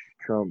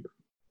Trump.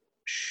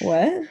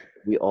 What?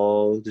 We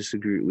all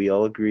disagree. We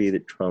all agree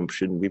that Trump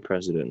shouldn't be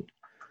president.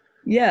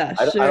 Yeah,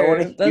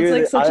 sure. That's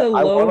like such a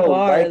low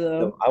bar,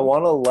 though. I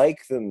want to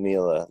like them,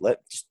 Mila.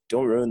 Just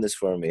don't ruin this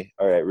for me.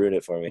 All right, ruin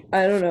it for me.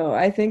 I don't know.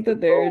 I think that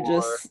they're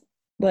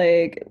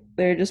Like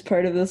they're just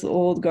part of this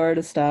old guard But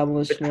are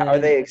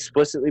establishment. they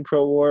explicitly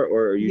pro-war,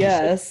 or are you just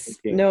like Yes.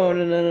 thinking? No,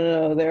 no, no,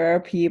 no, no. There are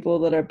people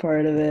that are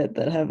part of it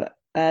that have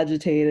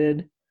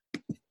agitated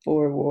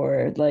for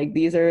war. Like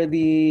these are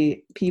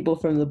the people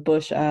from the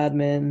Bush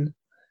admin.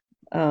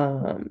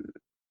 Um,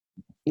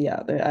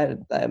 yeah,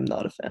 I'm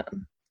not a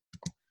fan.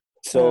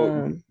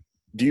 So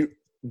do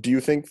you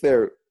think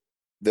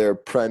their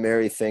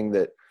primary thing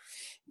that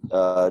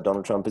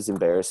Donald Trump is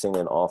embarrassing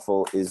and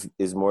awful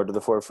is more to the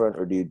forefront,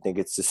 or do you think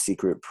it's the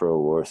secret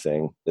pro-war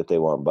thing that they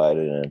want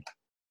Biden in?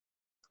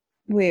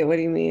 Wait, what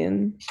do you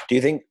mean? Do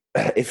you think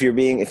if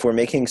we're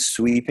making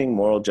sweeping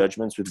moral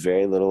judgments with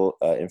very little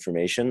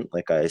information,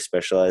 like I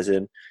specialize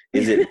in,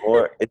 is it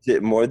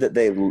more that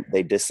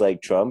they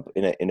dislike Trump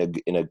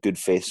in a good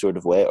faith sort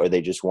of way, or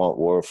they just want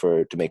war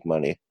to make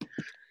money?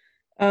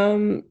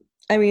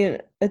 I mean,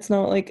 it's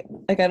not like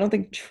I don't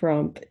think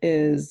Trump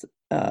is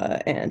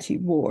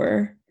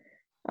anti-war.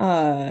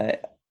 Uh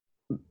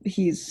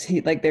he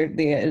like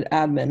the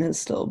admin has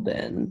still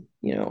been,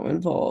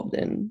 involved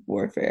in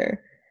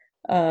warfare.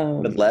 But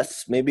Um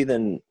less maybe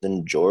than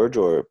George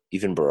or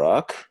even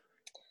Barack.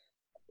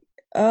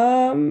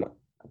 um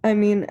I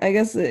mean, I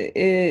guess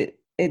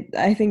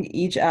I think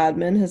each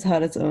admin has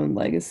had its own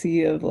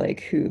legacy of like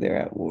who they're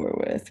at war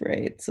with,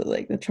 right? So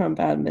like the Trump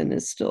admin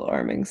is still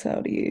arming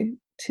Saudi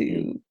Mm.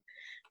 to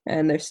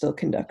and they're still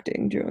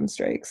conducting drone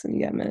strikes in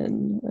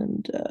Yemen,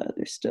 and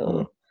they're Mm.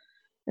 still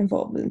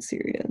involved in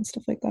Syria and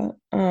stuff like that,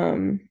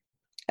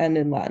 and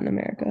in Latin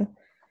America,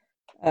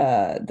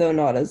 though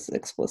not as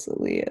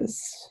explicitly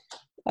as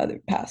other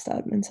past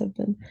admins have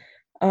been.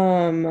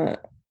 Um,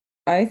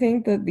 I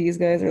think that these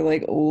guys are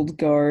like old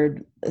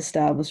guard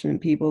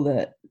establishment people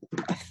that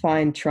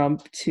find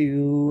Trump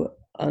too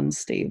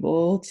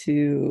unstable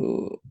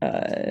to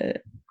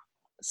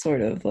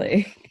sort of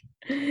like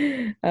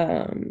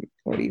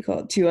what do you call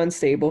it, too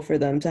unstable for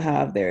them to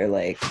have their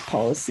like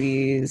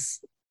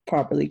policies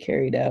properly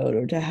carried out,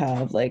 or to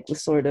have like the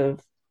sort of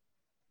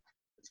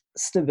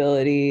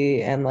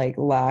stability and like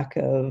lack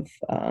of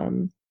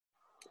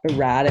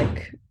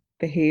erratic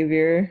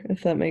behavior,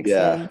 if that makes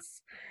Yeah.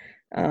 sense.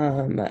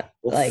 um Well,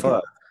 like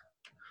fuck.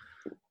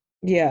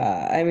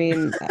 yeah, I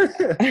mean,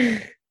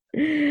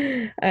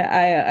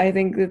 I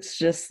think it's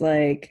just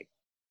like,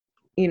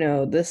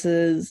 this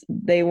is,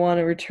 they want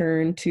to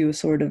return to a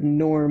sort of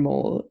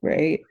normal,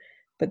 right?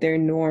 But their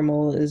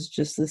normal is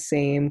just the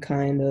same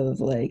kind of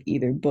like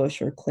either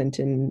Bush or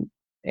Clinton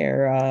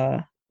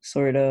era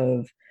sort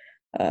of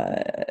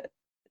uh,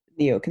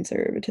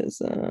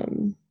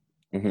 neoconservatism,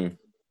 Mm-hmm.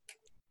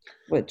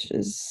 which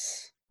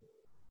is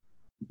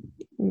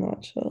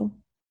not chill.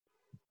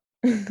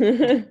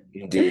 I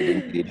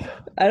Indeed.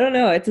 don't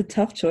know. It's a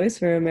tough choice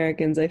for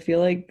Americans. I feel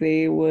like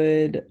they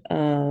would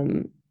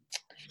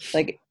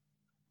like,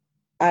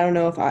 I don't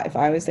know if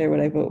I was there, would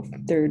I vote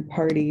third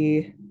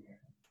party?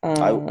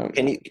 I Um,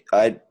 can you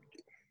I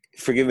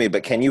Forgive me,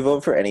 but can you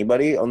vote for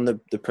anybody on the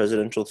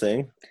presidential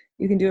thing?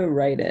 you can do a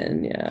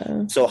write-in,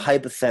 yeah. So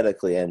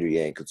hypothetically, Andrew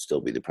Yang could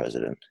still be the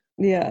president.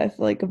 Yeah, I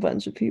feel like a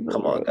bunch of people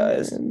Come on, wrote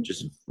guys, in.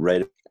 just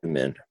write him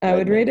in. I Write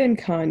would him in. rate in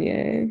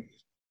Kanye.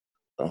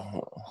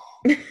 Oh.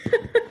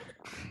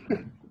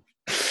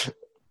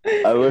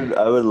 I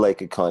would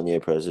like a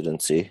Kanye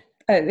presidency.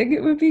 I think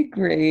it would be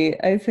great.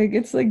 I think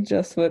it's like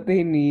just what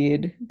they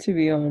need, to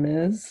be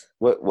honest.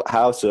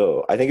 How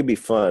so? I think it'd be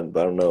fun,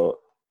 but I don't know.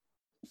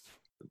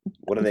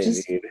 What do they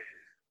Just, need?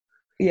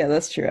 yeah,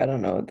 that's true. I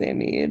don't know what they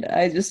need.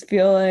 I just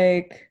feel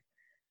like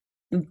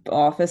the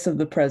office of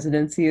the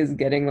presidency is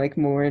getting like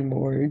more and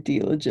more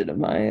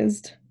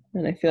delegitimized.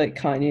 And I feel like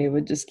Kanye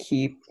would just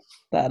keep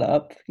that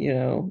up,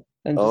 and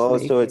just Oh,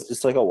 make so it. it's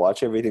just like a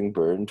watch everything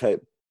burn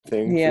type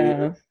thing for you?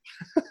 Yeah.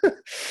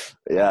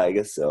 Yeah, I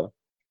guess so.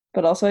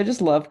 But also I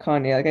just love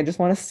Kanye. Like I just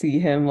want to see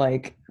him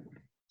like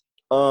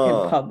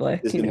in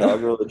public, His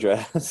inaugural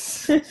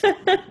address.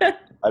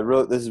 I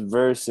wrote this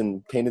verse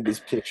and painted this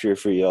picture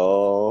for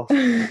y'all.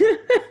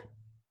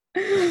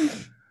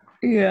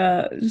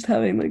 Yeah, just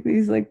having like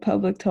these like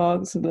public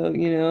talks about,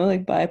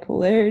 like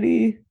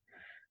bipolarity,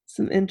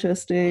 some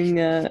interesting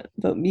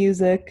about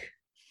music,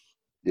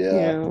 you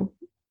Yeah. know,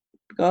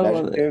 gotta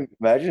love it.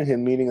 Imagine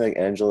him meeting like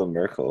Angela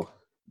Merkel.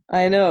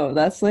 I know,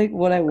 that's like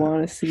what I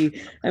want to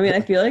see. I mean, I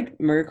feel like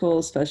Merkel,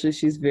 especially,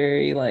 she's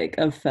very like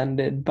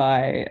offended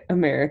by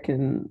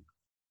American,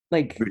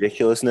 like,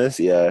 Ridiculousness,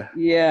 yeah.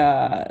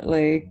 yeah,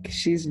 like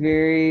she's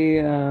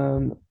very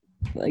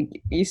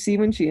like you see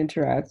when she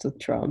interacts with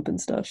Trump and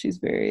stuff, she's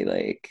very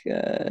like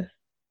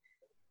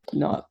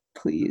not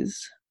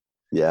pleased.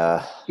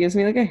 Yeah. Gives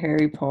me like a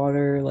Harry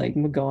Potter, like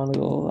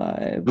McGonagall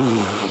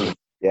vibe.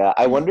 Yeah,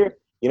 I wonder,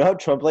 you know how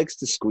Trump likes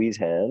to squeeze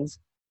hands?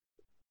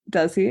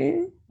 Does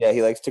he? Yeah,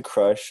 he likes to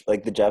crush.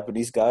 Like the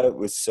Japanese guy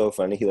was so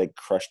funny. He like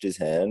crushed his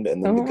hand,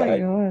 and then Oh my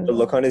the God.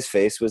 look on his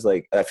face was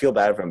like, I feel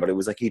bad for him, but it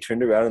was like he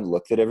turned around and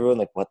looked at everyone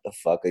like, what the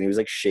fuck? And he was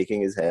like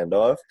shaking his hand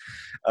off.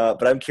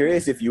 But I'm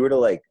curious if you were to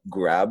like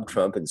grab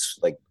Trump and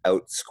like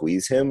out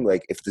squeeze him,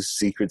 like if the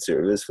Secret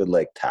Service would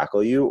like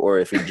tackle you, or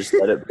if you just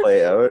let it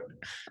play out.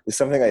 It's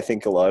something I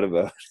think a lot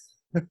about.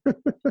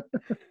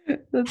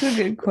 That's a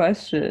good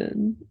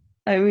question.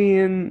 I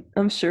mean,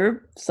 I'm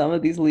sure some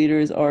of these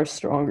leaders are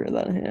stronger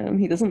than him.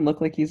 He doesn't look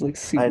like he's like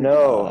super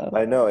buff.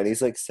 I know, and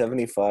he's like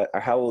 75. Or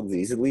how old is he?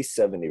 He's at least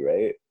 70,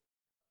 right?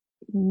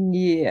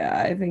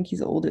 Yeah, I think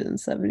he's older than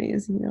 70,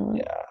 is he not?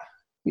 Yeah.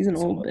 He's an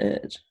old Someone,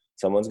 bitch.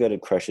 someone's got to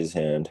crush his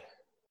hand.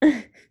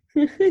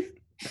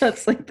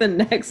 That's like the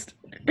next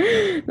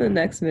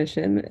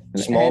mission.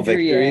 Small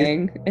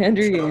victories.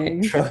 Andrew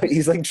Yang.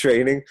 He's like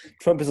training.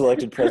 Trump is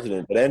elected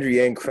president, but Andrew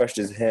Yang crushed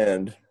his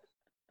hand.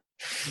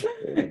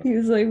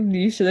 He's like,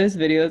 there's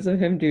videos of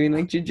him doing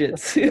like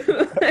jujitsu,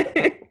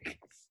 like,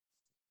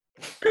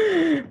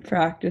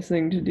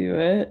 practicing to do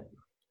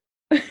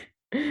it,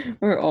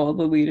 where all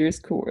the leaders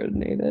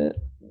coordinate it.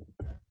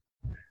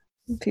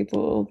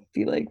 People will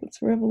be like,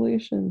 "It's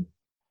revolution."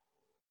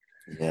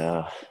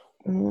 Yeah.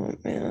 Oh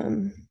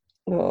man.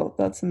 Well,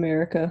 that's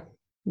America.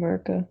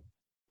 America.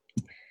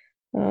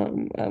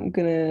 I'm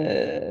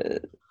gonna.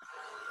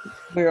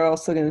 We're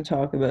also gonna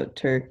talk about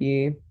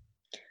Turkey.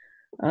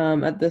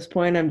 At this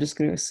point, I'm just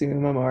gonna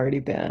assume I'm already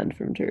banned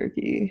from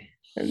Turkey.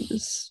 I'm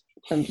just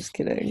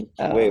kidding.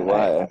 Wait,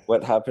 why?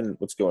 What happened?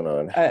 What's going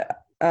on?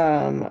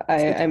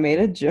 I made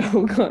a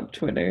joke on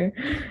Twitter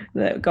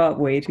that got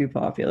way too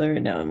popular,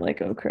 and now I'm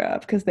like, oh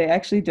crap, because they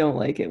actually don't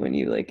like it when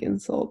you like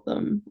insult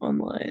them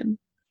online.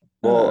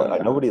 Well,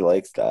 nobody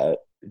likes that.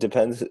 It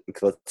depends.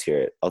 Let's hear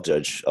it. I'll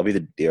judge. I'll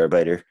be the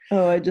arbiter.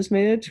 Oh, I just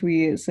made a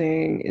tweet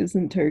saying,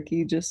 "Isn't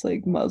Turkey just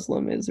like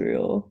Muslim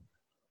Israel?"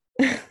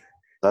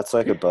 That's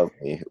like above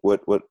me.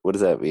 What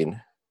does that mean?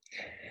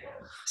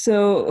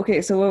 So,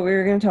 okay, so what we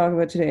were going to talk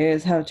about today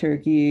is how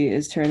Turkey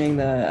is turning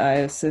the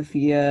Hagia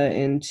Sophia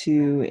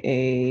into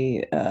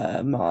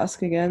a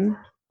mosque again.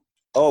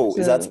 Oh,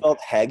 is that So, spelled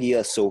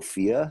Hagia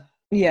Sophia?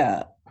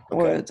 yeah,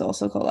 or Okay. it's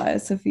also called Hagia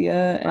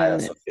Sophia, Hagia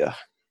and Sophia.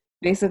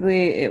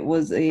 basically it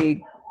was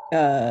a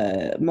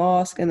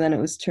mosque, and then it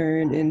was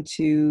turned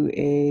into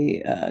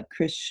a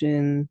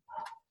Christian,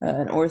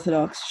 an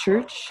Orthodox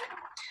church,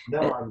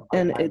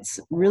 and it's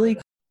really,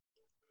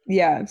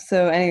 yeah.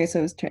 So anyway,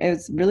 so it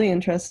was really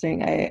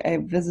interesting. I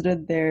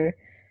visited there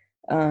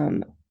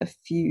a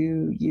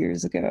few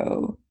years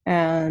ago,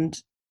 and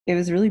it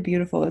was really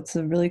beautiful. It's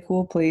a really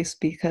cool place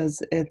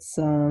because it's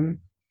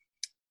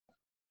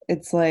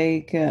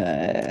like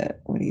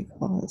what do you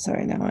call it?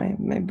 Sorry, now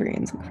my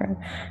brain's fried.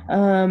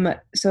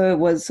 So it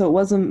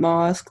was a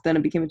mosque, then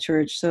it became a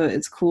church. So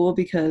it's cool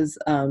because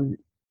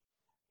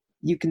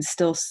you can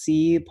still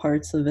see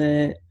parts of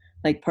it,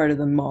 like part of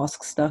the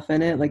mosque stuff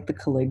in it, like the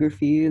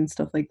calligraphy and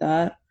stuff like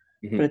that.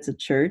 But Mhm. it's a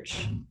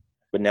church.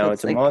 But So now it's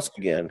it's a like, mosque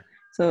again.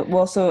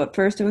 so at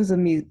first it was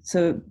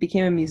so it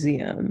became a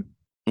museum.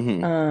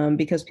 Hmm.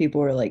 Because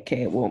people were like,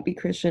 okay, it won't be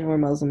Christian or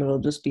Muslim, it'll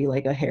just be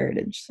like a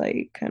heritage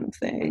site kind of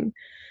thing.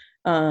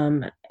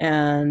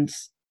 And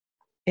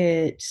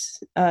it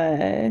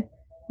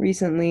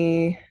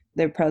recently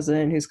their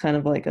president, who's kind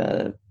of like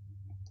a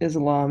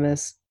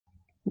Islamic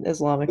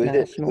Who's it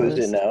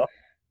nationalist, now?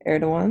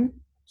 Erdogan.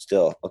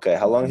 Still. Okay.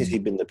 How long has he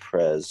been the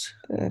prez?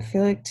 I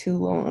feel like too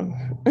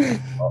long.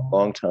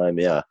 Long time,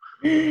 yeah.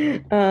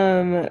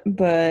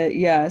 But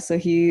yeah, so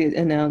he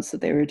announced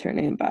that they were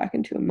turning it back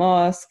into a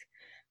mosque,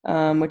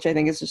 which I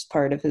think is just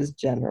part of his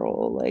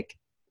general like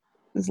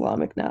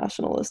Islamic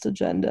nationalist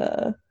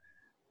agenda.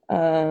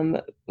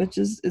 Which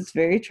is, it's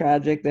very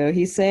tragic though.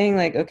 He's saying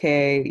like,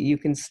 okay, you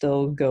can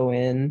still go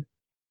in.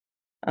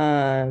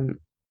 Um,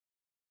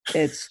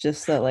 it's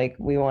just that like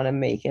we want to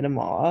make it a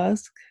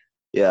mosque,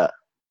 Yeah.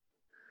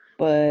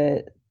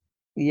 but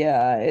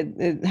yeah,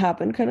 it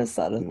happened kind of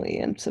suddenly,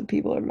 and so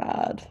people are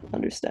mad,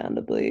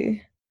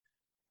 understandably.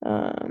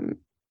 Um,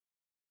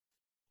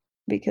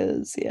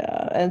 because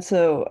yeah, and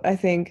so I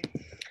think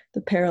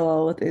the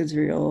parallel with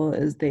Israel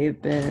is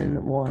they've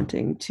been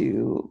wanting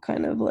to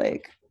kind of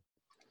like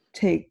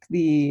take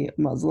the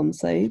Muslim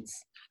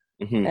sites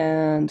Hmm.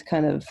 and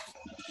kind of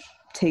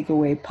take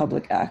away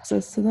public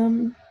access to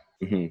them.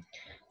 Hmm.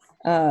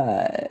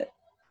 Uh,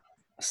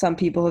 some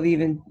people have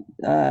even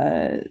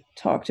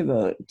talked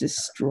about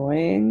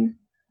destroying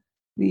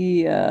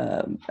the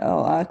Al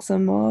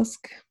Aqsa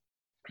Mosque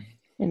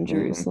in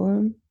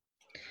Jerusalem.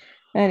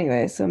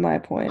 Anyway, so my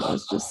point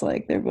was just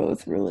like they're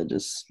both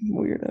religious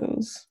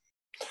weirdos.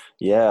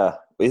 Yeah.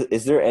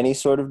 Is there any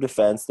sort of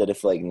defense that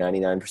if like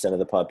 99% of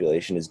the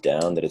population is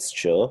down, that it's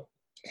chill?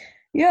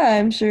 Yeah,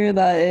 I'm sure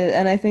that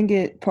and I think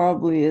it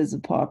probably is a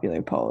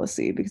popular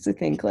policy because I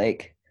think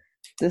like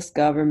this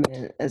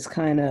government is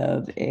kind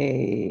of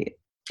a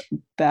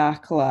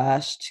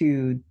backlash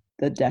to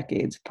the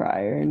decades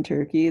prior in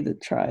Turkey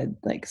that tried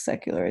like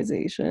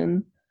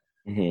secularization,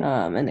 Hmm.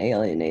 and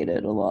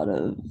alienated a lot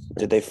of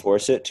Did they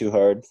force it too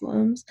hard?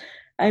 Muslims.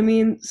 I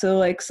mean, so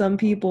like some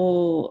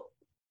people,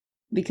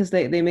 because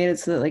they made it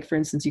so that like for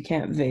instance you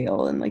can't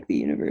veil in like the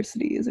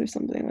universities or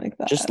something like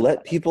Just that.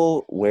 let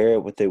people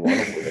wear what they want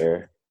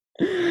to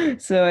wear.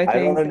 So I I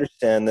don't think,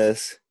 understand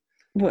this.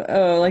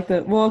 oh, like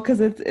because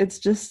it's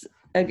just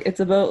like, it's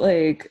about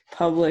like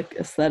public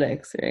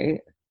aesthetics, right?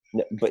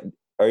 But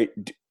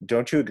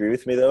don't you agree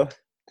with me though?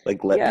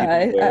 Like let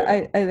Yeah, people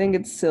wear. I think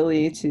it's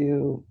silly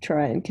to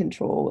try and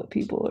control what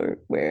people are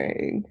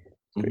wearing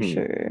for Hmm.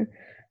 sure.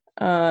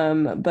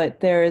 But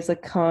there is a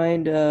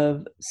kind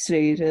of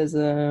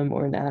statism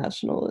or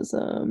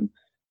nationalism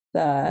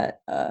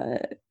that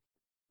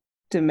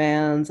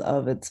demands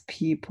of its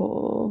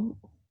people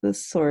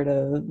this sort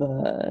of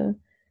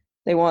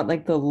they want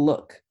like the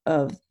look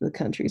of the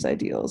country's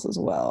ideals as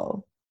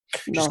well.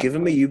 Just Not give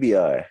them a like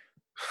UBI.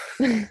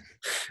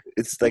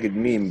 It's like a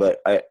meme, but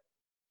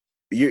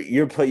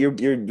you're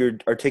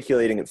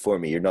articulating it for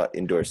me. You're not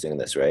endorsing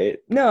this, right?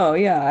 no,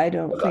 yeah, I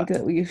don't Okay. think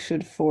that we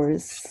should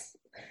force,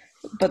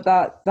 but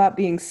that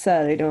being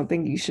said, I don't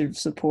think you should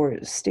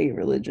support state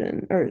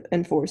religion or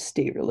enforce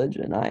state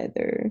religion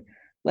either.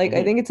 Like I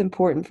Hmm. think it's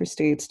important for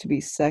states to be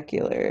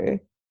secular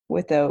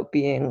without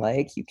being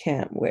like you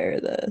can't wear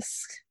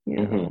this,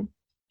 you Hmm.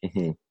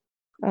 know.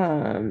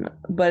 Hmm.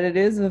 But it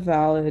is a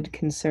valid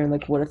concern,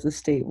 like what if the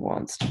state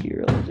wants to be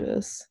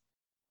religious?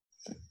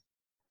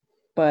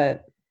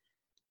 But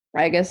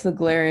I guess the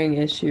glaring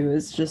issue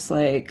is just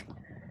like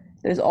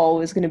there's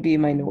always going to be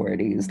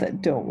minorities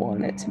that don't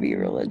want it to be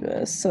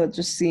religious. So it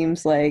just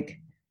seems like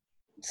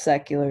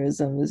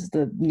secularism is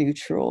the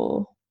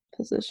neutral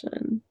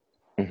position.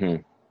 Hmm.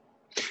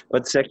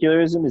 But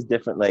secularism is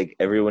different. Like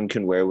everyone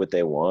can wear what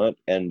they want,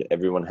 and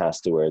everyone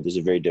has to wear. There's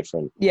a very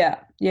different.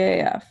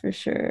 Yeah, for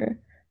sure.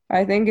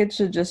 I think it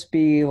should just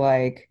be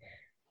like,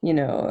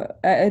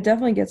 it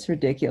definitely gets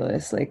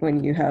ridiculous. Like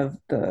when you have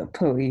the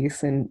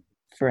police in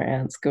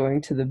France going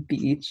to the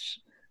beach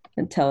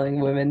and telling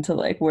women to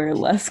like wear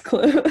less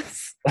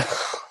clothes.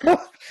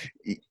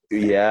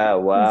 Yeah.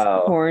 These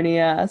Wow. corny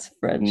ass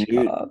French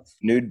Nude, cops.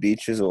 nude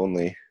beaches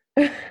only.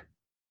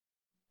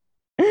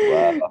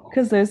 Wow.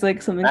 Because there's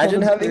like something called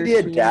Imagine a having the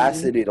burkini.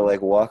 audacity to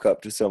like walk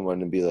up to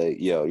someone and be like,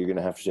 "Yo, you're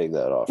gonna have to take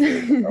that off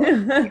right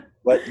now."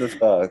 What the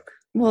fuck?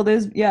 Well,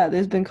 there's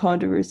been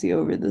controversy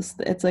over this.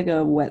 It's like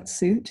a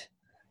wetsuit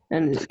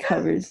and it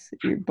covers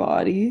your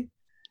body.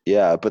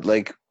 Yeah, but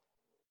like,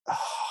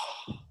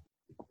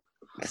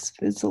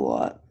 It's a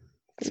lot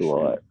it's for a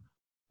sure. lot.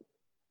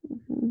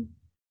 Mhm.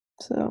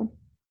 So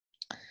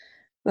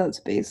that's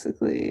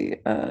basically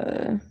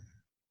that's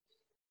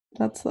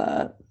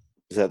that.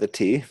 Is that the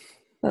tea?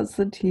 That's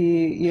the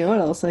tea. You know what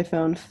else I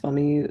found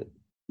funny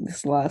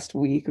this last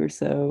week or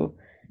so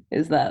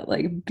is that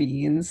like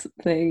beans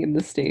thing in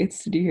the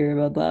States. Did you hear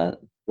about that?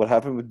 What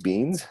happened with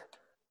beans?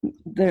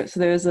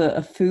 There's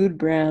a food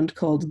brand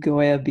called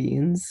Goya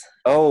beans.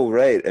 Oh,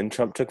 right. And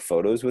Trump took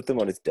photos with them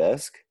on his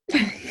desk.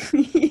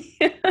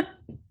 Yeah.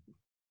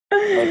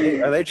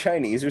 Are they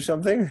Chinese or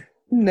something?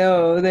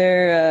 No,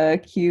 they're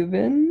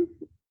Cuban,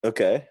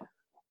 Okay.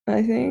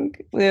 I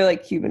think. They're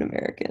like Cuban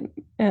American.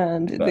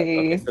 And But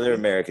okay, so they're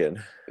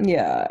American.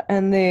 yeah,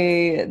 and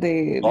they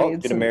Oh,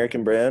 made good some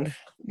American brand.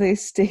 they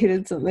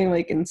stated something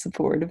like in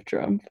support of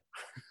Trump.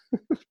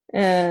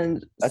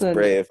 And That's so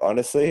brave,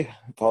 honestly.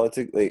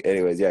 Politically,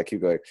 anyways, yeah,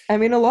 keep going. I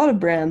mean a lot of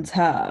brands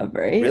have,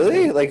 right?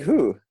 Really? Like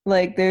who?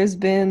 Like there's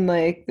been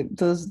like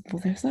there's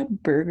that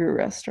burger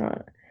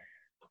restaurant.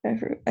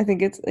 I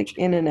think it's like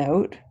In and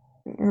Out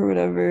or In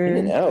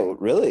and whatever.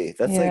 Out. Really?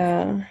 That's like,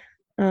 Yeah.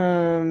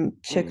 hmm.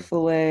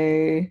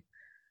 Chick-fil-A.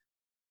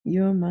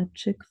 You're my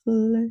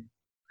Chick-fil-A.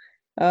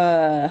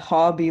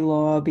 Hobby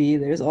Lobby.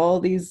 There's all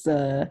these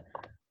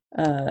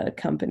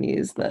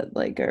companies that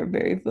like are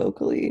very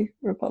vocally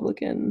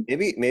Republican.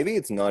 Maybe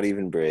it's not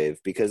even brave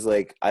because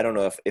like I don't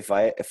know if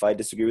I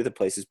disagree with a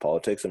place's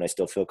politics and I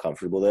still feel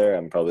comfortable there,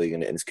 I'm probably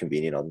gonna and it's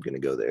convenient, I'm gonna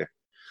go there.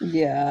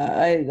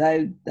 Yeah,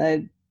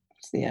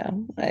 yeah,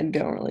 I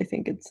don't really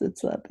think it's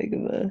that big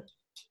of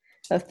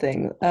a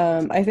thing.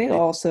 I think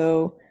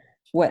also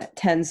what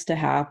tends to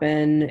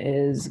happen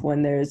is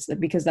when there's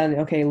because then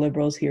okay,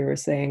 liberals here are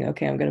saying,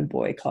 okay, I'm gonna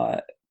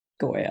boycott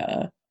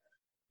Goya.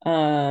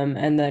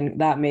 And then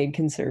that made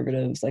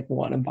conservatives like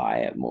want to buy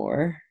it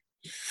more.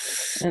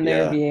 And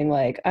they're Yeah. being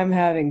like, I'm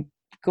having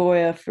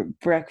Goya for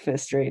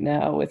breakfast right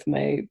now with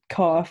my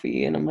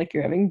coffee. And I'm like,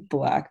 you're having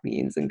black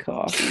beans and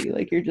coffee.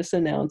 Like, you're just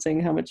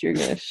announcing how much you're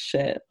going to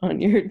shit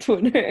on your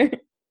Twitter.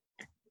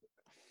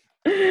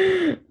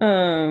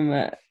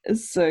 um,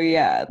 so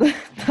yeah,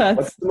 What's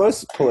that's the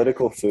most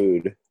political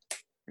food?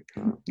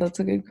 that's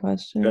a good Trying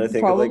to question.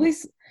 think of like,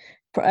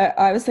 Probably,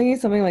 I was thinking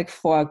something like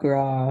foie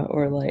gras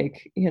or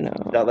like, is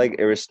that like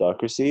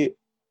aristocracy?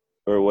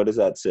 Or what does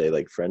that say?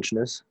 Like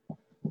Frenchness?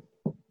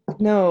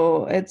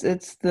 no,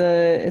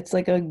 it's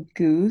like a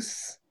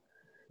goose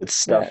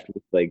It's that stuffed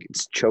with like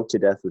it's choked to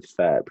death with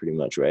fat pretty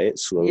much, right? yeah,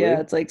 Slowly.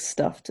 it's like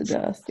stuffed to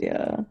death.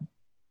 Yeah.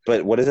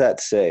 But what does that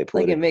say Like it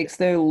politically? makes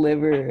their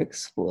liver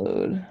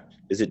explode.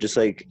 Is it just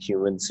like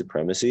human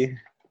supremacy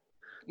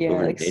Yeah,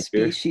 over like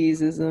nature?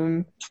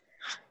 speciesism,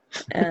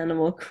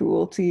 animal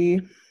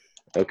cruelty.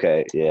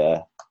 Okay,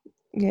 yeah.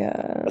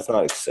 Yeah. That's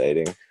not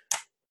exciting.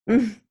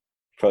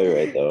 Probably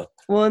right though.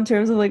 Well, in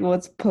terms of like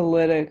what's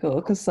political,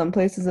 because some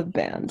places have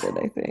banned it,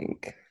 I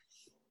think.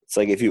 It's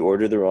like if you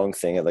order the wrong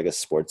thing at like a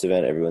sports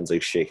event, everyone's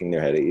like shaking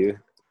their head at you.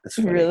 That's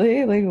funny.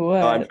 Really? Like Oh,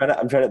 I'm what? trying to.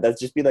 I'm trying to. That's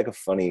just be like a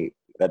funny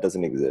that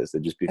doesn't exist.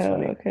 It'd just be Oh,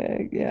 funny.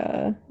 okay.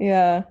 Yeah.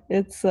 Yeah.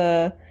 It's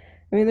I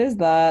mean there's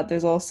that.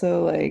 There's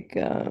also like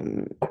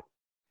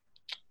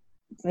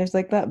there's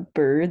like that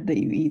bird that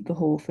you eat the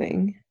whole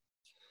thing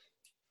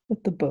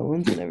with the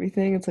bones and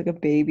everything. It's like a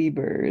baby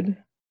bird.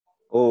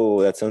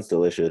 Oh, that sounds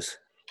delicious.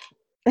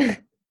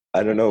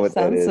 I don't know what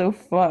that Sounds is. so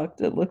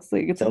fucked. It looks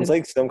like it's like Sounds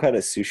like some kind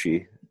of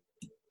sushi.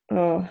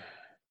 oh,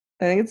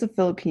 I think it's a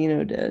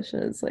Filipino dish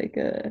and it's like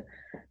a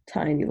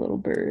tiny little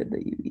bird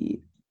that you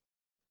eat.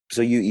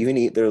 So you even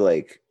eat their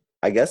like,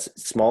 I guess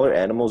smaller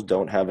animals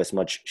don't have as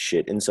much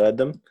shit inside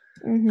them.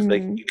 So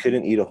like Mm-hmm. you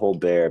couldn't eat a whole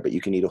bear, but you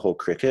can eat a whole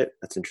cricket.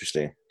 That's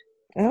interesting.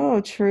 Oh,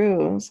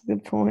 true. That's a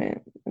good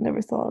point. I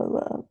never thought of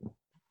that.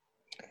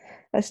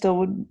 I still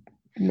would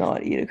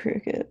not eat a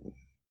cricket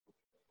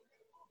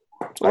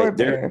or a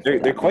They're bear for they're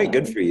that quite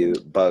good matter. for you,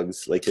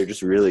 bugs. Like they're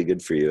just really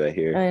good for you, I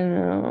hear. I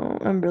know.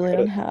 I'm really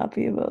Gotta,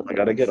 unhappy about I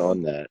gotta get this.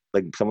 on that.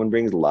 Like someone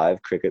brings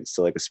live crickets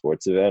to like a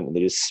sports event and they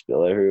just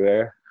spill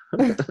everywhere.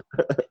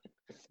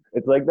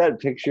 It's like that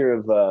picture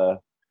of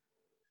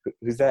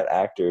who's that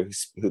actor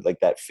who like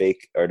that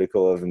fake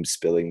article of him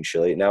spilling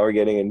chili. Now we're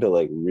getting into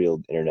like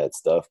real internet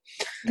stuff.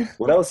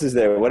 What else is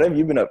there? What have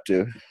you been up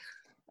to?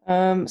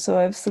 So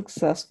I've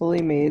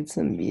successfully made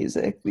some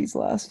music these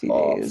last few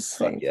Oh days,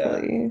 fuck yeah.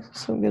 thankfully.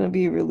 So I'm gonna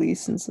be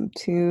releasing some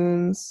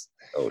tunes.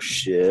 Oh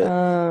shit.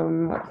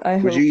 I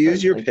Would you hope use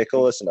that your like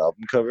pickle as an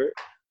album cover?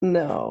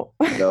 no.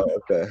 No,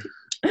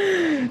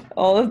 okay.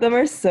 All of them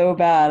are so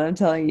bad, I'm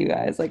telling you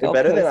guys. Like They're I'll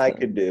better than post I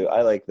could them. do.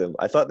 I like them.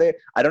 I thought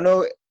I don't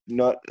know,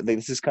 not like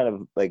this is kind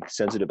of like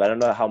sensitive. I don't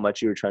know how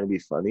much you were trying to be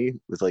funny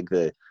with like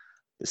the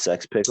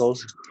sex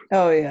pickles.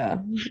 Oh yeah.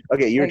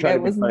 Okay, you were Like trying I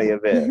to be funny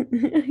wasn't a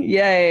bit.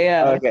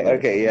 yeah, Okay, but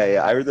okay, yeah,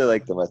 yeah. I really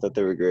liked them. I thought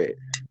they were great.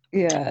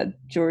 yeah,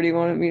 Jordy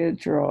wanted me to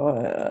draw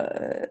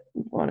that.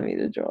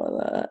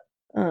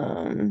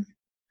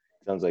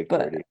 Sounds like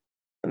But Jordy.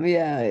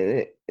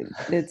 yeah,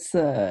 it's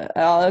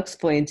I'll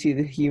explain to you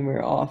the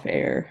humor off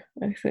air,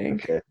 I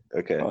think. Okay,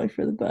 okay. Probably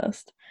for the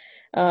best.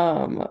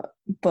 Um,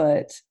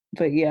 but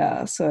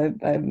yeah, so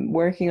I'm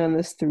working on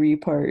this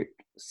three-part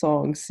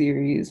song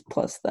series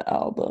plus the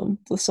album.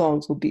 The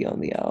songs will be on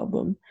the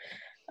album.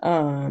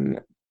 Um,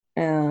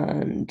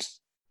 and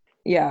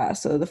yeah,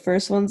 so the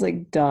first one's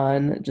like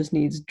done, it just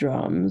needs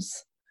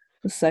drums.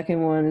 The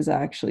second one is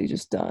actually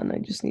just done. I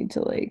just need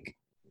to like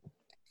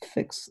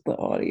fix the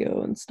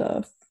audio and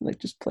stuff, like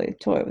just play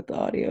toy with the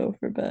audio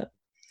for a bit.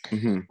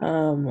 Hmm.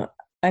 Um,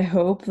 I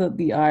hope that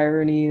the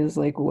irony is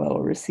like well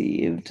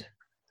received,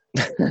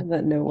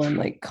 that no one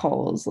like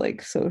calls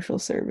like social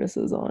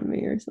services on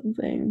me or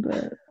something.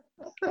 But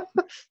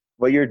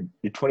Well, you're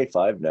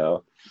 25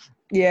 now.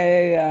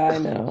 yeah, I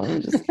know.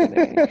 I'm just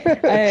kidding.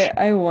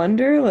 I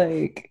wonder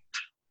like,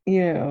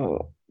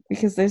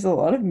 because there's a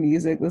lot of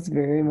music that's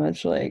very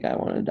much like I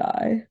want to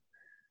die.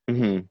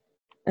 Hmm.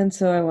 And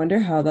so I wonder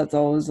how that's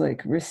always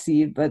like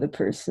received by the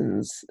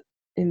person's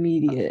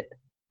immediate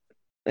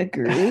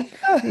group,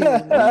 you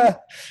know. Um,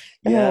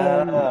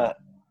 Yeah.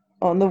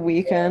 on the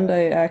weekend,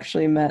 I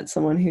actually met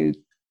someone who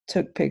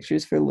took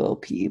pictures for Lil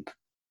Peep.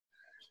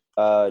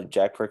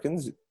 Jack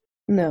Perkins.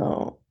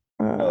 No,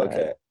 Oh, uh,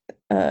 okay.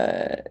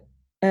 uh,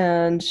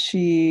 and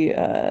she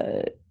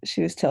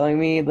was telling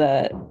me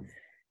that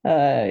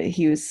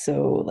he was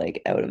so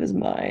like out of his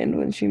mind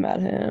when she met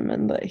him,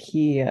 and that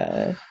he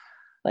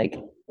like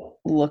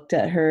looked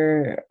at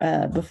her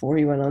before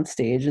he went on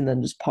stage and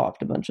then just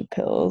popped a bunch of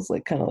pills,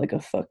 like kind of like a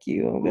fuck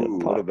you, I'm gonna Ooh,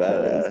 what a pop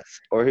pills. badass.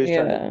 Or he was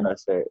trying to Yeah.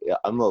 impress her. Yeah,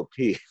 I'm Lil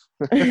P.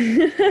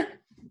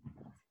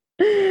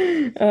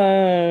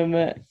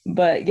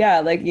 But yeah,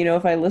 like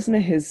if I listen to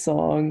his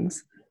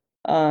songs,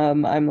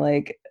 I'm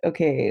like,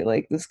 okay,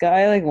 like this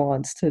guy like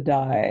wants to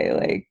die.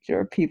 Like,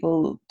 are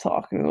people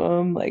talking to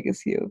him? Like,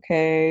 is he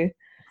okay?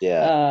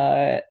 Yeah.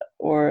 Uh,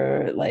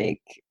 or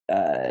like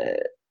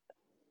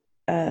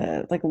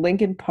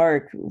Linkin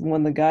Park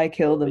when the guy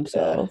killed Yeah.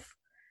 himself.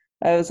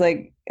 I was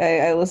like,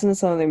 I listened to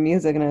some of their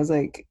music and I was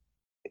like,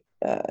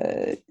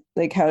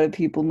 how did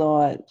people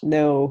not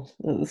know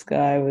that this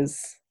guy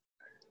was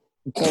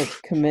about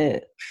to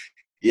commit?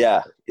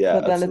 Yeah. Yeah.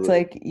 But then it's Absolutely.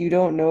 like you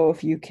don't know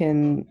if you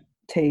can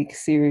take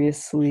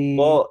seriously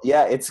Well,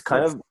 yeah, it's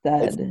kind what's of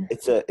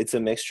it's said. it's a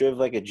mixture of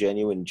like a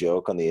genuine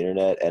joke on the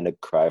internet and a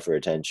cry for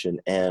attention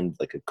and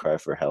like a cry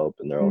for help,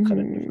 and they're all kind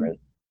of Hmm. different.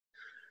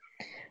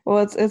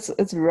 Well,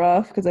 it's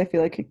rough because I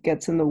feel like it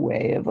gets in the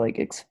way of like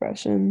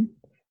expression.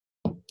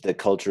 The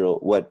cultural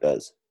what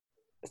does?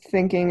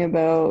 Thinking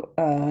about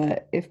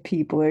if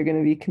people are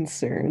gonna be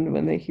concerned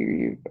when they hear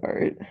your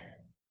art.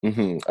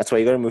 That's why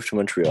you got to move to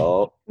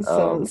Montreal.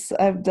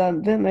 I've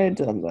been there,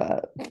 done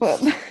that,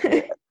 but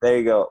Yeah, there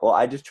you go. Well,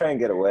 I just try and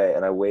get away,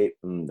 and I wait.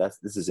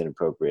 This is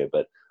inappropriate,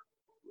 but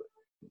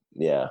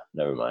yeah,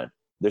 never mind.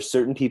 There's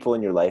certain people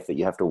in your life that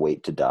you have to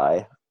wait to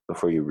die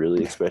before you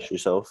really express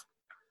yourself.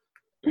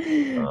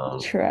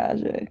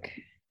 tragic.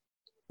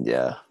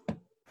 Yeah.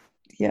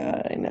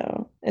 Yeah, I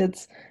know.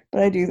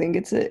 But I do think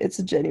it's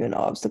a genuine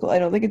obstacle. I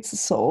don't think it's a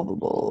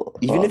solvable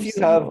Even if you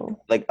have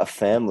obstacle. like a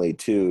family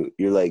too,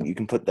 you're like you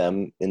can put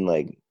them in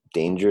like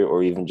danger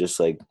or even just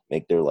like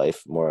make their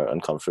life more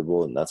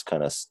uncomfortable, and that's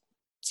kind of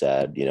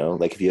sad, you know,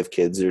 like if you have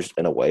kids or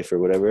and a wife or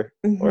whatever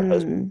or a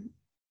husband.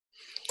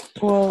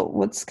 Well,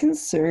 what's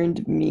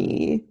concerned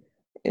me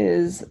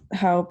is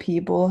how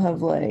people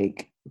have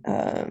like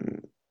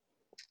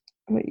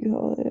what you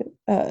call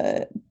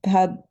it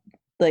had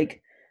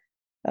like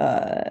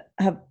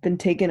have been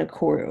taken to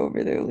court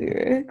over their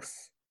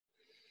lyrics.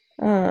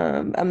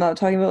 I'm not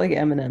talking about like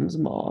Eminem's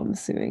mom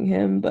suing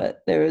him,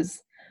 but there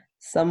was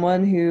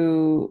someone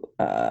who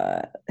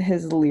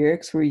his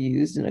lyrics were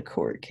used in a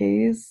court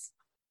case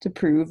to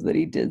prove that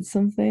he did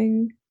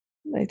something.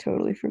 I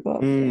totally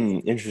forgot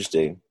this.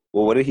 Interesting.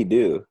 Well, what did he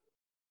do?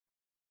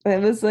 It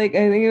was like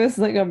I think it was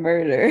like a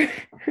murder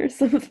or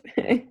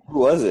something. Who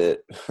was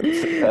it?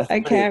 That's I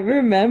pretty. can't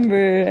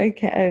remember. I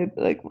can't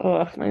like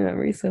oh my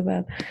memory's so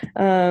bad.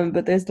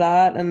 But there's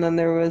that, and then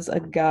there was a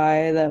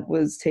guy that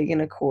was taken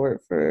to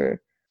court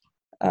for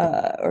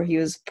or he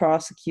was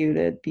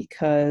prosecuted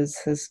because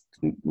his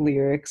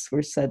lyrics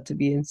were said to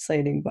be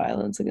inciting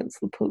violence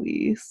against the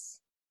police.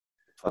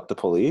 Fuck the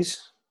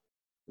police.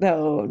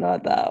 No,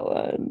 not that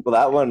one. Well,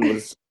 that one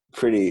was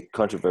pretty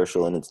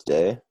controversial in its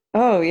day.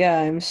 Oh yeah,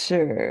 I'm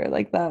sure.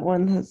 Like that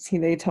one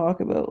they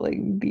talk about like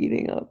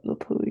beating up the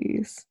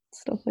police,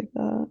 stuff like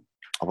that.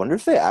 I wonder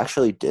if they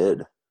actually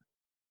did.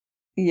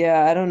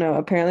 Yeah, I don't know.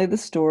 Apparently the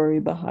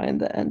story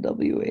behind the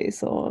NWA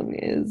song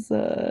is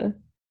that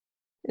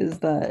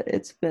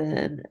it's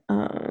been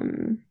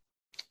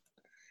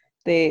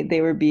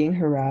they were being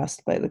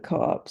harassed by the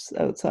cops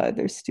outside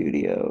their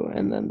studio,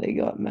 and then they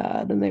got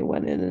mad and they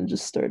went in and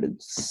just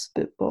started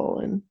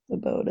spitballing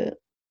about it.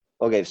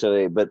 Okay,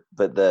 so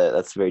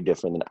that's very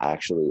different than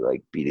actually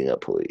like beating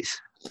up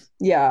police.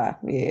 Yeah.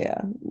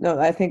 No,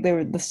 I think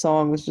the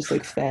song was just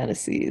like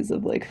fantasies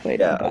of like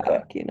fighting Yeah, back,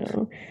 okay. you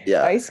know.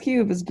 Yeah. Ice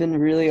Cube has been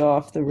really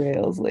off the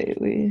rails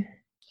lately.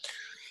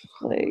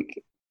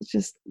 Like it's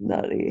just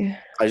nutty.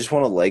 I just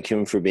want to like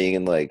him for being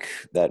in like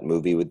that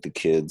movie with the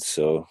kids,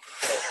 so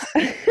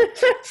I'm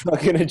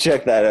gonna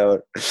check that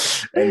out.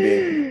 And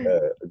being a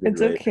good It's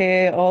writer.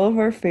 okay. All of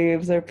our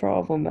faves are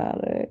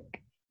problematic.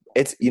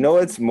 It's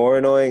what's more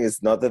annoying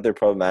is not that they're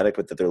problematic,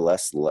 but that they're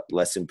less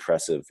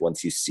impressive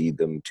once you see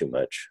them too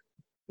much.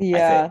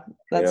 Yeah,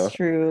 that's Know?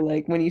 true.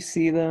 Like when you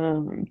see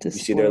them You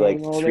see their like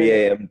displaying all 3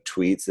 their a.m.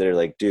 tweets that are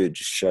like, dude,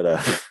 just shut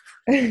up.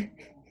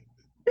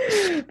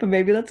 But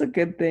maybe that's a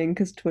good thing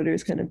because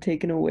Twitter's kind of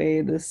taken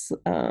away this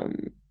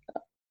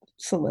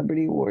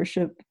celebrity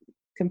worship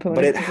component.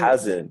 But it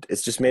hasn't.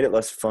 It's just made it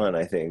less fun,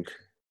 I think.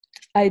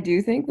 I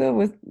do think though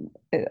with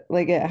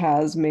like it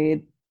has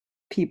made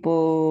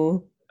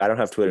people I don't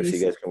have Twitter, so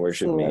you guys can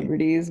worship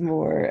celebrities me.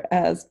 more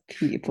as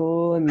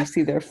people, and you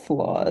see their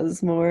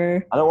flaws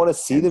more. I don't want to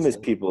see them as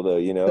people, though.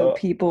 You know, so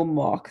people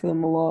mock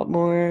them a lot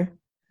more.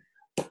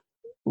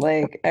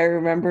 Like I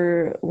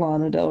remember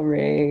Lana Del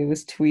Rey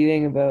was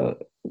tweeting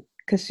about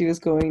because she was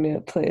going to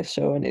play a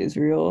show in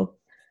Israel,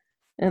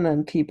 and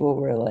then people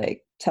were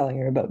like telling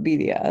her about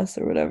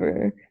BDS or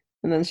whatever,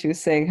 and then she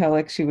was saying how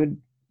like she would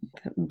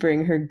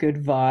bring her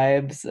good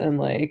vibes and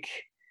like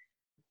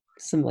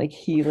some like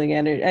healing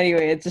energy.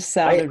 Anyway, it just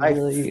sounded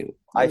really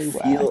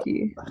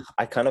wacky.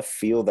 I kind of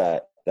feel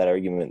that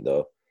argument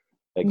though.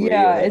 Like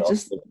yeah, Radiohead it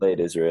just played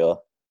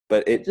Israel,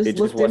 but it just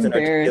wasn't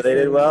embarrassing.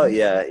 articulated well.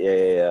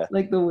 Yeah.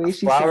 Like the way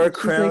she flower said,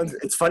 crowns.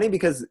 like, it's funny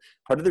because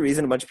part of the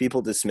reason a bunch of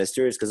people dismissed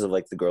her is because of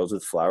like the girls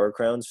with flower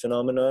crowns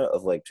phenomena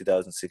of like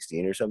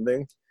 2016 or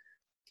something.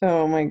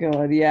 Oh my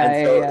god, yeah,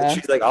 and so yeah.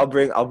 she's like, I'll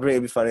bring.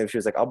 It'd be funny if she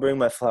was like, I'll bring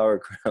my flower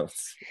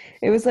crowns.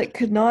 It was like,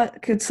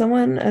 could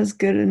someone as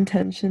good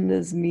intentioned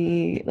as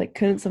me, like,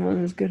 couldn't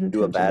someone as good intentioned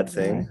do a bad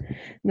thing?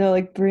 No,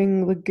 like,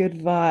 bring the good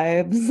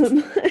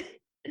vibes.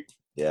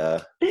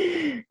 Yeah.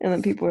 And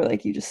then people were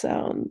like, you just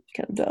sound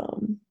kind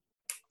of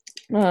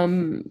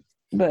dumb.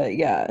 But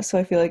yeah, so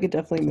I feel like it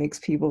definitely makes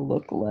people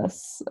look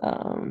less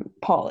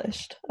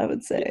polished, I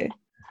would say.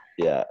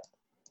 Yeah.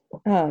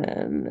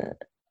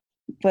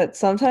 But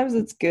sometimes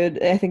it's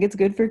good. I think it's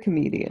good for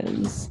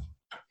comedians.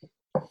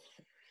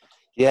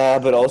 Yeah,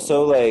 but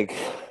also like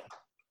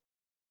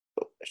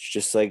it's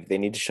just like they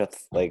need to shut.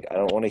 Like I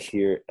don't want to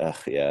hear.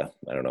 Yeah,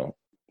 I don't know.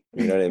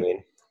 You know what I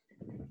mean?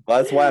 Well,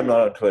 that's why I'm not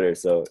on Twitter.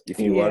 So if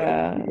you want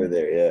to, go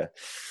there. Yeah.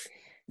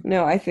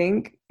 No, I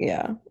think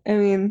I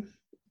mean,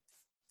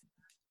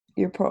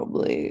 you're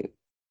probably.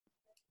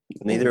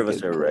 Neither of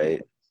us are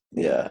right.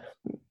 Yeah.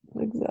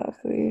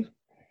 Exactly.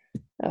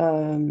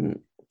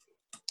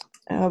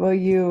 How about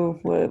you?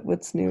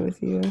 What's new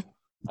with you?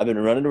 I've been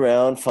running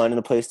around finding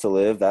a place to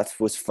live. That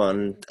was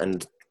fun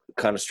and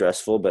kind of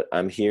stressful, but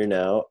I'm here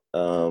now.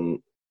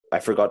 I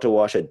forgot to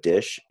wash a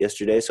dish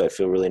yesterday, so I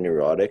feel really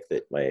neurotic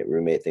that my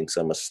roommate thinks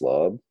I'm a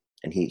slob,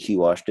 and he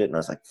washed it, and I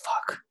was like,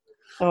 "Fuck."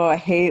 Oh, I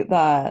hate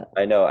that.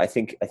 I know. I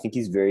think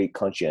he's very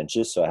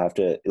conscientious, so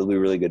it'll be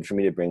really good for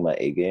me to bring my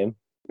A game.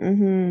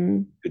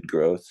 Mm-hmm. Good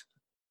growth.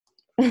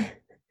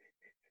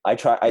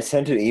 I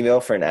sent an email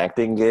for an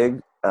acting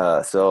gig,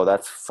 so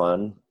that's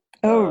fun.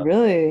 Oh,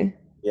 really?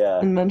 Yeah.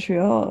 In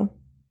Montreal?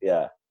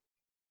 Yeah.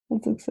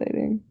 That's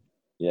exciting.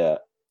 Yeah.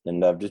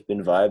 and I've just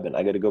been vibing.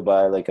 I got to go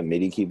buy like a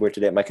MIDI keyboard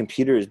today. My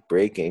computer is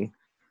breaking.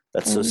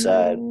 That's so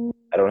sad.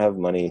 I don't have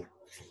money.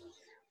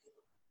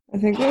 I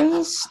think there's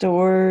a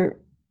store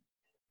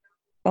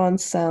on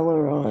Saint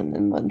Laurent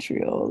in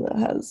Montreal that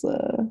has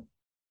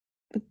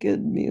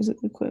good music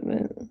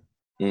equipment.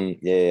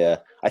 Yeah.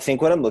 I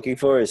think what I'm looking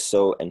for is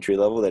so entry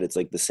level that it's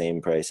like the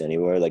same price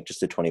anywhere, like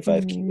just a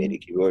 25 key MIDI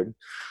keyboard,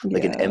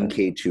 like an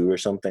MK2 or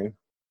something.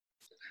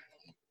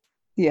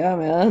 Yeah,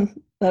 man.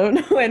 I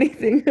don't know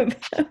anything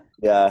about.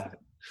 Yeah.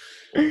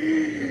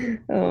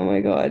 Oh my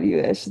god,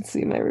 you guys should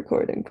see my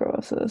recording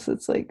process.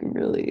 It's like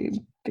really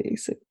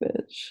basic,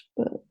 bitch.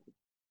 But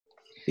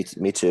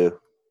Me too.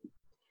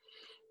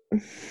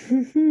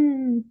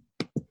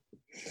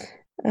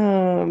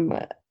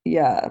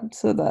 Yeah,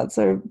 so that's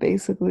our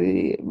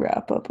basically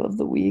wrap up of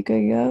the week,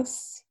 I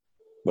guess.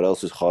 What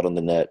else is hot on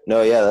the net?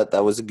 No, yeah,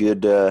 that was a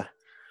good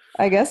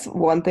I guess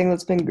one thing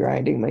that's been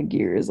grinding my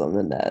gears on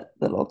the net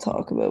that I'll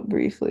talk about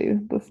briefly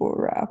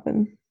before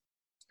wrapping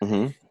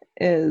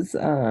is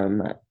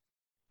and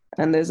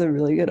there's a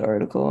really good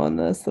article on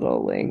this that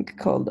I'll link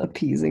called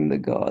Appeasing the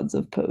Gods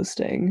of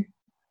Posting.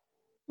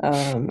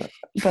 But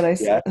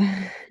I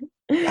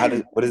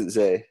what does it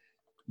say?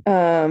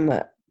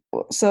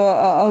 So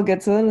I'll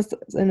get to that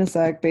in a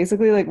sec.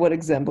 Basically, like what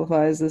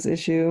exemplifies this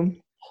issue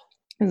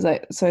is I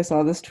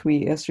saw this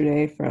tweet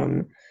yesterday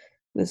from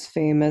this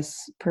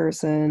famous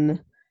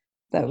person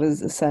that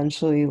was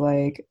essentially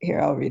like, here,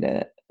 I'll read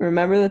it.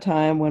 Remember the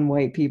time when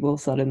white people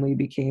suddenly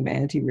became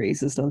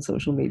anti-racist on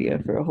social media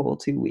for a whole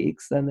 2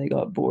 weeks, then they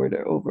got bored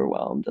or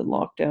overwhelmed and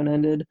lockdown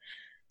ended.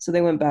 So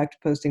they went back to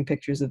posting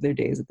pictures of their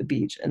days at the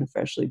beach and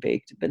freshly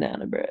baked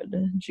banana bread.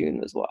 June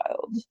was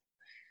wild.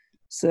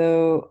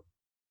 So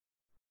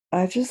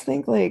I just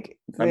think like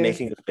I'm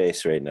making a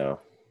face right now.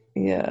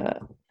 Yeah.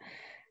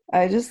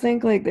 I just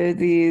think like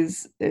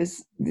there's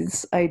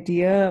this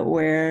idea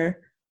where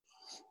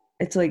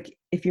it's like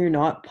if you're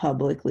not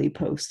publicly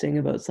posting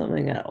about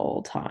something at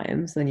all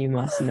times, then you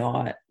must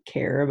not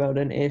care about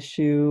an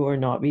issue or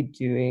not be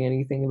doing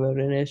anything about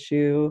an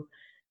issue.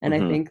 And I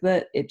think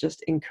that it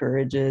just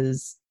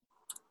encourages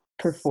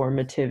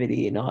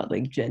performativity, not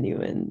like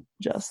genuine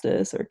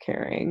justice or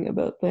caring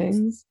about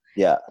things.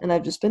 Yeah. And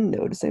I've just been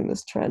noticing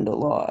this trend a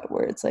lot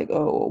where it's like,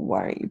 oh,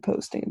 why aren't you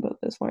posting about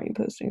this? Why aren't you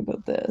posting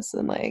about this?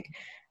 And like,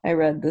 I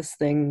read this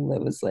thing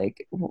that was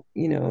like,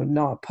 you know,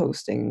 not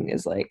posting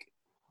is like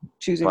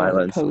choosing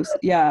violence. not to post.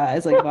 Yeah,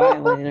 it's like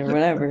violent or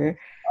whatever,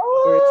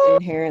 or it's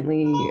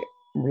inherently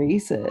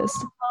racist.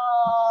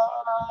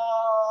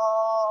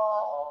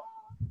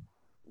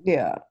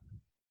 Yeah.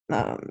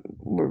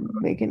 We're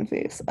making a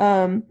face.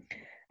 And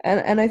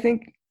I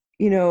think,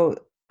 you know,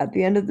 at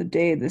the end of the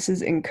day, this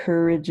is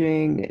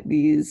encouraging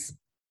these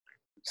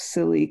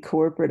silly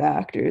corporate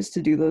actors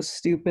to do those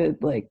stupid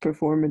like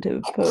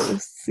performative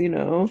posts, you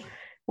know,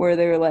 where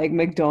they're like,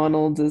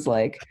 McDonald's is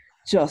like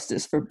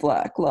justice for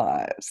Black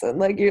lives, and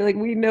like you're like,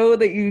 we know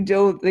that you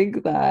don't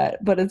think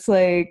that, but it's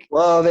like,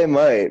 well, they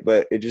might,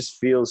 but it just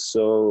feels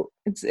so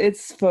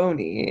it's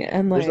phony.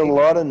 And like there's a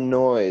lot of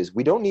noise.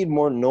 We don't need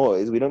more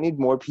noise. We don't need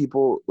more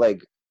people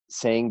like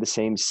saying the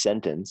same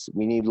sentence.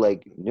 We need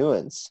like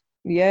nuance.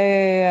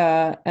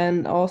 Yeah.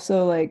 And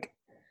also like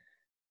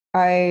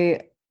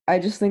I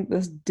just think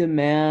this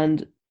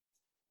demand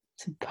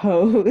to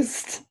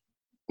post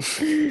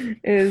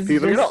is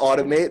people are just,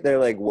 gonna automate their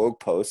like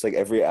woke posts like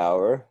every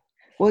hour.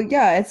 well,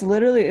 yeah, it's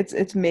literally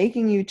it's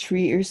making you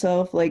treat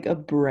yourself like a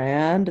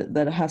brand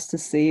that has to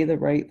say the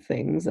right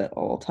things at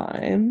all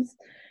times.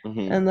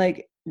 And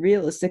like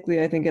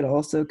realistically, I think it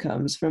also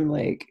comes from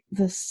like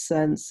the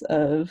sense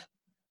of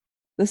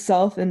the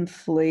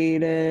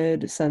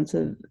self-inflated sense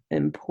of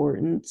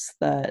importance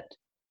that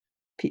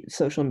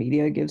social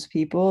media gives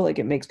people. Like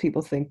it makes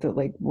people think that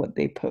like what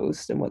they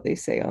post and what they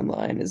say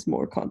online is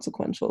more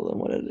consequential than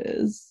what it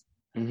is.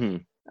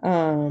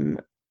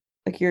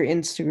 Like your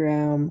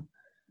Instagram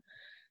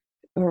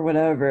or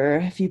whatever,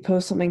 if you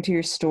post something to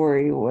your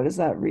story, what is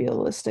that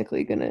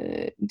realistically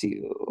gonna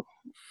do?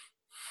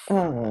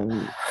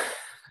 At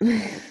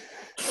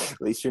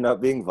least you're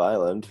not being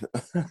violent.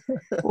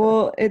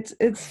 Well, it's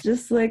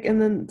just like,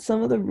 and then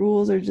some of the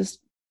rules are just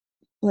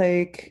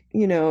like,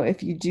 you know,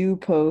 if you do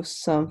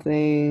post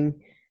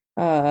something,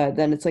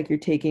 then it's like you're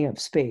taking up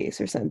space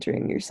or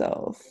centering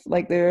yourself.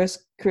 Like there's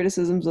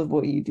criticisms of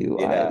what you do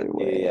either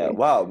way. Yeah.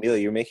 Wow,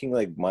 Amelia, you're making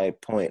like my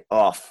point.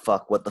 Oh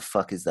fuck, what the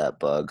fuck is that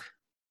bug?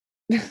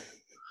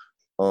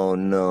 Oh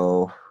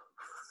no.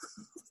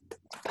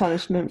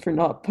 Punishment for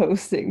not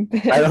posting,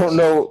 bitch. I don't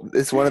know.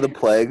 It's one of the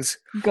plagues.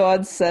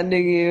 God's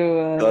sending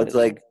you God's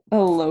like, a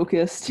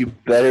locust. you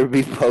better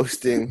be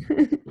posting.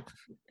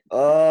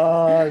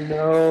 Oh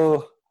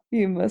no.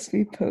 You must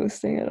be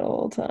posting at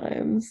all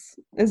times.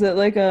 Is it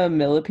like a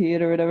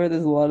millipede or whatever?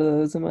 There's a lot of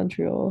those in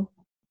Montreal.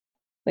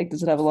 Like,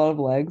 does it have a lot of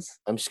legs?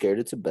 I'm scared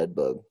it's a bed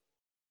bug.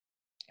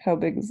 How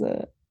big is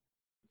it?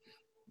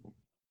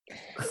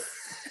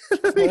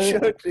 Let me show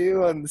it to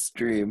you on the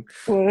stream.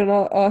 What an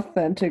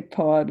authentic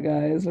pod,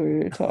 guys,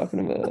 we're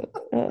talking about.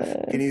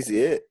 Can you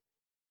see it?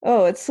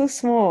 Oh, it's so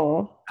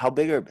small. How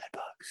big are bed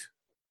bugs?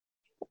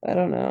 I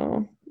don't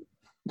know.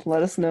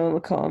 Let us know in the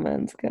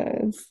comments,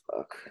 guys.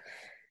 Fuck.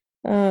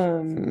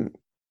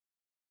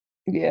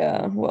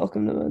 Yeah,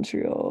 welcome to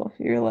Montreal.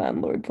 Your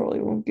landlord probably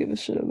won't give a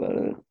shit about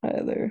it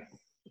either.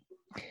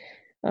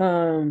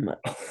 Oh,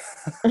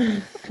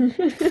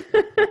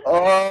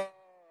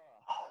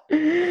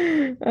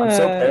 I'm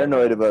so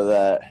paranoid about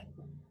that.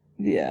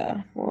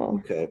 Yeah,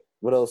 well, Okay.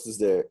 What else is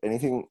there?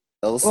 Anything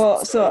else?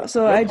 well, Sorry.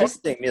 so We're I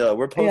just, posting, Mila.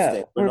 We're yeah,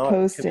 posting. We're we're not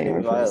posting, committing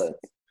we're posting.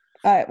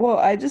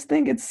 violence. I just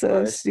think it's so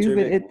Our stupid.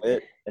 acerbic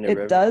wit and It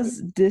irreverent.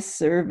 does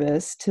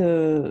disservice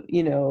to,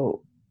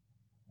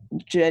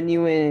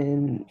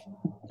 genuine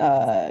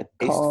Tasteful.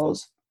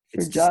 calls for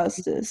It's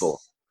justice. distasteful.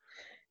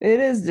 It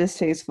is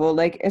distasteful.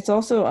 Like, it's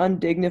also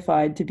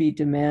undignified to be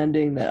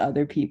demanding that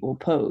other people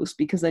post,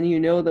 because then you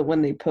know that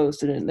when they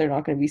post it, they're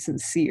not going to be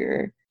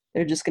sincere.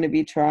 They're just going to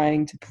be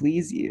trying to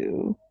please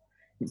you.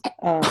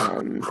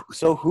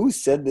 So who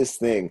said this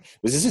thing?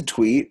 Was this a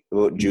tweet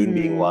about June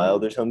being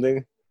wild or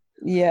something?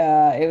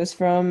 Yeah, it was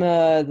from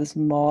this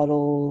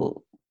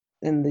model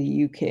in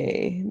the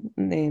UK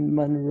named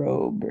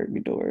Monroe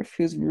Bergdorf,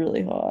 who's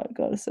really hot,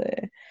 gotta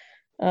say.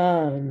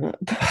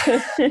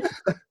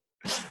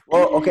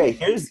 Well, okay,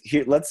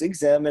 here let's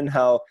examine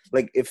how,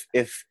 like, if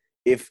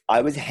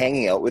I was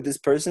hanging out with this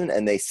person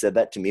and they said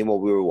that to me while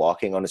we were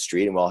walking on a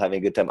street and we're all having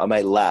a good time, I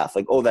might laugh,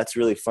 like, oh, that's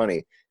really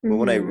funny. But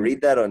when I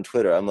read that on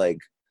Twitter, I'm like,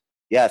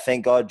 yeah,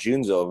 thank God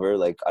June's over.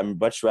 Like, I'm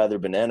much rather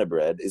banana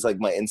bread is like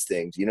my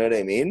instinct. You know what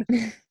I mean?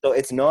 So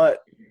it's not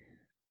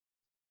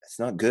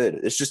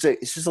good. It's just a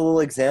little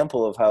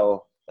example of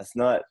how that's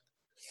not.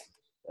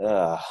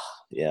 Yeah.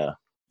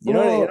 You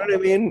know what I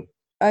mean?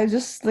 I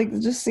just like, it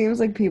just seems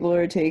like people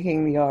are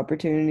taking the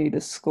opportunity to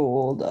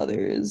scold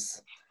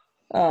others,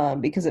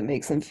 because it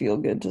makes them feel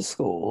good to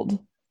scold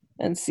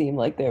and seem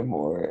like they're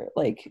more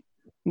like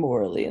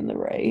morally in the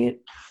right.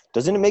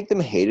 Doesn't it make them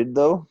hated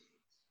though?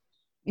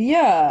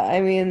 Yeah,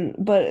 I mean,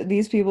 but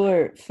these people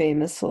are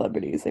famous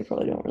celebrities. They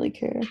probably don't really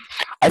care.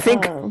 I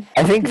think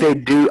they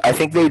do.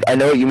 I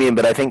know what you mean,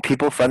 but I think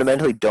people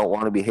fundamentally don't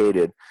want to be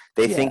hated.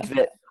 They think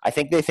that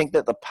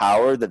the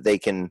power that they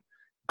can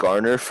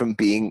garner from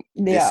being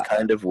this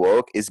kind of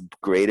woke is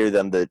greater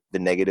than the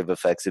negative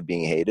effects of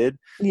being hated.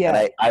 Yeah.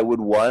 And I would,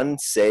 one,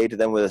 say to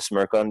them with a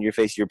smirk on your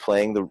face, you're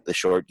playing the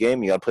short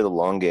game. You got to play the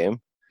long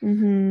game.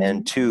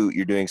 And two,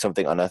 you're doing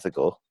something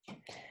unethical.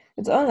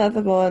 It's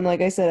unethical, and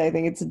like I said, I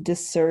think it's a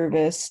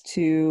disservice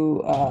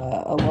to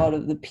a lot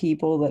of the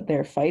people that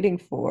they're fighting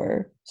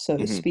for, so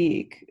to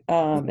speak.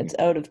 It's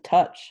out of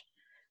touch.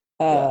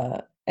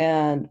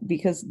 And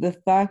because the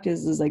fact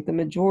is like the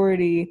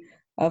majority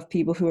of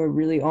people who are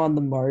really on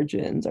the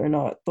margins are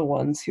not the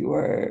ones who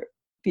are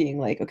being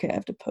like, okay, I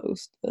have to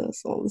post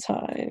this all the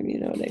time, you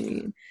know what I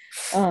mean?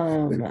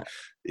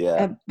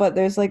 But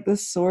there's like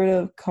this sort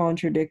of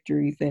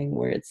contradictory thing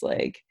where it's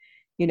like,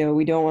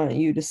 we don't want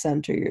you to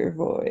center your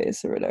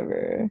voice or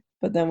whatever.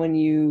 But then when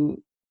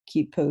you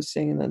keep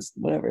posting and that's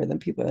whatever, then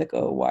people are like,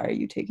 oh, why are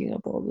you taking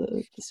up all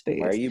the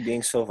space? Why are you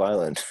being so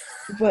violent?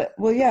 But,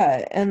 well,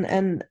 yeah.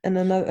 And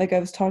another, like I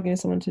was talking to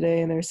someone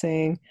today and they're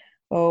saying,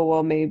 oh,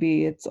 well,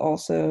 maybe it's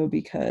also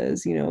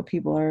because,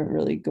 people aren't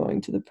really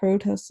going to the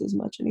protests as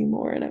much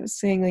anymore. And I was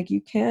saying, like, you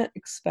can't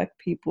expect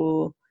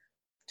people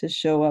to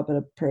show up at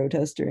a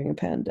protest during a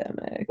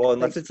pandemic. Well,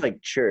 unless it's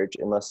like church,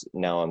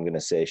 now I'm going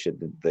to say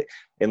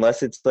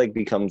unless it's like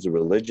becomes a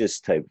religious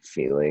type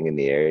feeling in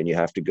the air and you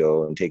have to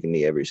go and take a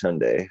knee every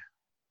Sunday.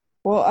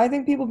 Well, I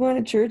think people going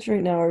to church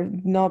right now are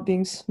not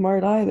being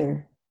smart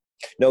either.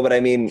 No, but I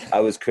mean,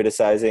 I was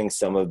criticizing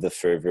some of the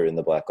fervor in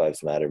the Black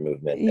Lives Matter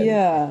movement.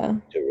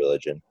 And to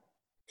religion.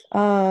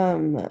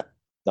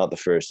 Not the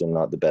first and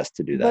not the best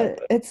to do that.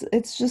 But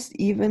it's just,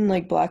 even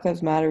like Black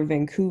Lives Matter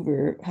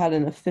Vancouver had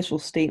an official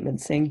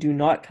statement saying, do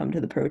not come to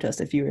the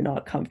protest if you are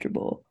not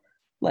comfortable.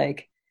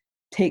 Like,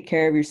 take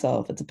care of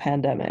yourself. It's a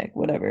pandemic,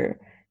 whatever.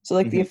 So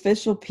like the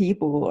official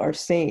people are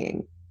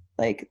saying,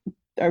 like,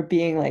 are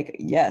being like,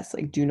 yes,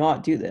 like, do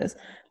not do this.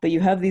 But you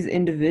have these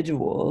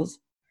individuals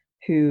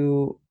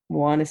who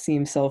want to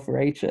seem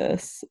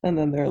self-righteous, and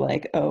then they're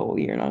like, oh,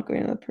 you're not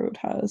going to the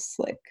protests,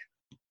 like.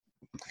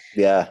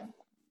 Yeah.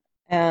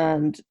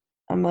 And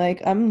I'm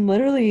like, I'm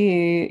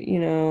literally,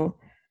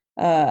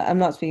 I'm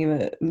not speaking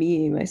about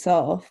me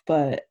myself,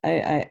 but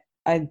I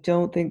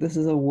don't think this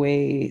is a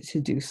way to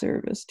do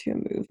service to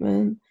a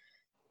movement.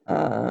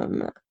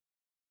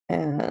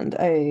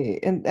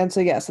 And so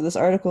yeah, so this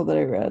article that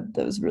I read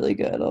that was really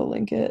good, I'll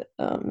link it.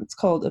 It's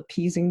called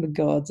 "Appeasing the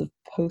Gods of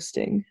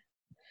Posting,"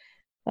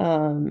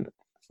 from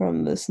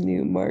this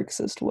new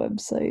Marxist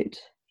website,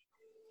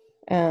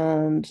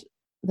 and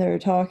they're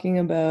talking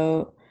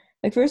about,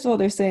 like, first of all,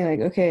 they're saying, like,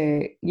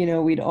 okay,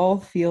 we'd all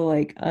feel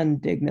like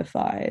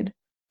undignified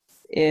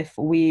if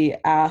we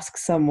ask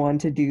someone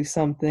to do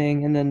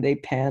something and then they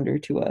pander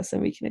to us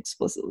and we can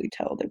explicitly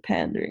tell they're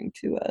pandering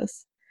to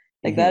us.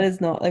 Like, that is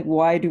not, like,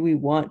 why do we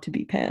want to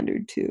be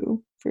pandered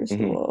to, first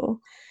of all?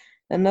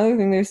 Another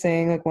thing they're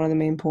saying, like, one of the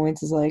main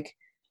points is, like,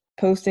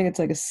 posting, it's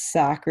like a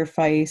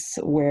sacrifice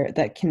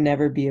that can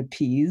never be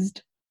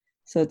appeased.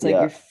 So it's like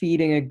Yeah. you're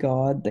feeding a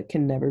god that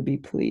can never be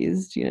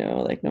pleased, you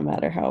know, like no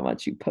matter how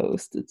much you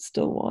post, it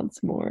still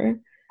wants more.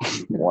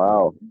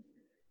 Wow.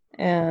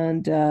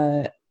 And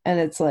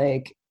it's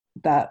like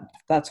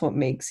that's what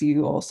makes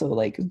you also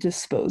like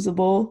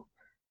disposable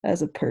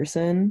as a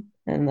person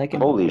and like in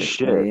the Holy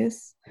shit.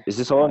 workplace. Is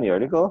this all in the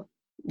article?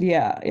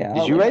 Yeah, Did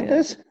I'll you link write it.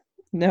 this?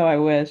 No, I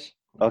wish.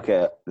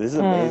 Okay. This is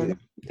amazing.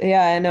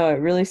 Yeah, I know, it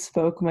really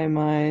spoke my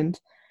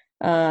mind.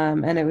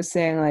 And it was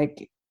saying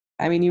like,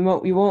 I mean, you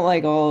won't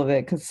like all of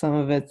it because some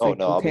of it's Oh like,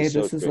 no, I'll be okay,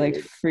 so this is like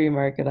triggered. free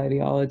market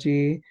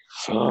ideology.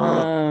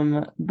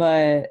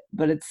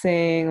 But it's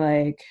saying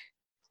like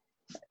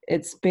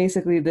it's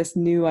basically this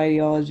new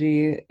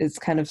ideology is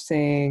kind of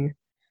saying,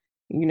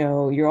 you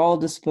know, you're all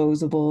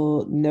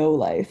disposable, no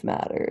life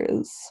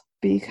matters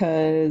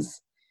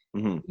because,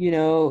 Mhm. you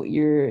know,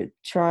 you're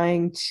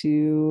trying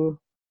to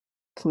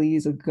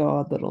please a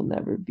god that'll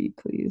never be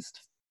pleased.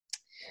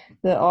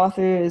 The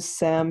author is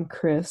Sam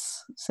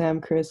Chris.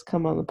 Sam Chris,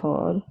 come on the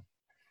pod.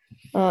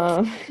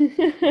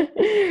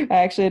 I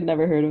actually had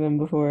never heard of him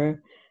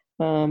before.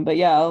 But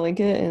yeah, I'll link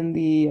it in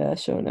the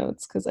show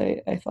notes because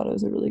I thought it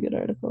was a really good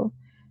article.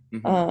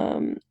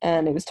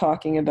 And it was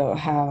talking about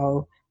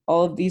how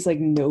all of these like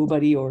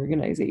nobody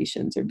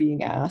organizations are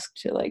being asked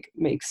to like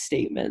make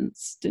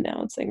statements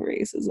denouncing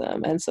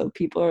racism, and so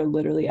people are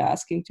literally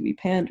asking to be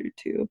pandered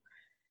to,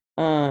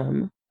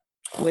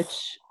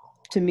 which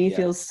to me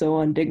feels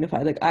so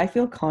undignified. Like I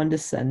feel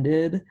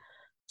condescended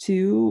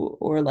to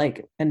or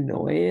like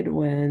annoyed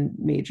when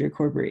major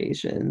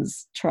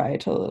corporations try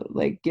to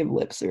like give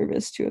lip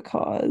service to a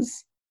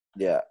cause.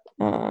 Yeah.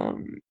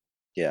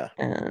 Yeah.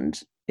 And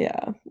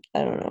yeah,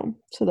 I don't know.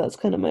 So that's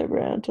kind of my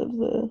rant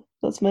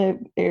that's my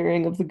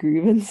airing of the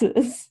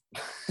grievances.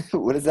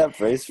 What is that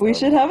phrase from? We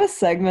should have a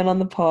segment on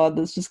the pod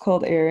that's just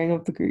called airing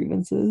of the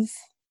grievances.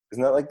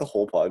 Isn't that like the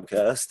whole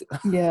podcast?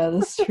 Yeah,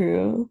 that's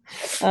true.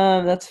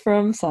 That's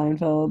from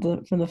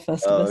Seinfeld, from the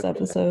Festivus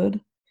episode.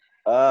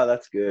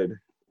 That's good.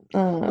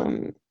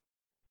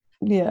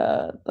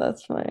 Yeah,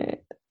 that's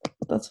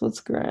what's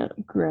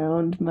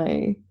ground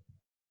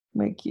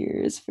my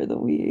gears for the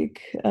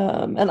week.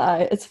 And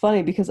it's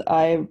funny because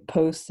I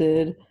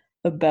posted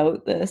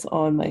about this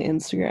on my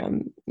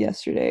Instagram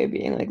yesterday,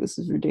 being like, this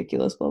is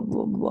ridiculous, blah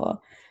blah blah blah.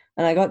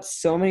 And I got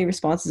so many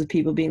responses of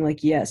people being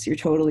like, yes, you're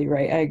totally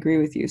right, I agree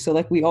with you. So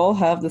like we all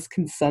have this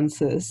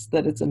consensus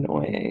that it's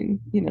annoying,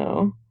 you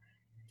know.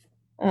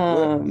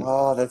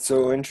 That's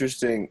so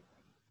interesting.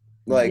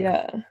 Like,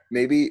 yeah.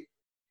 maybe.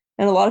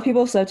 And a lot of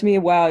people have said to me,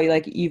 wow,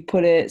 like you've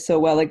put it so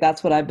well, like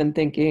that's what I've been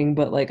thinking,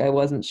 but like I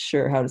wasn't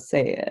sure how to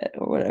say it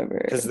or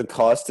whatever. Because the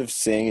cost of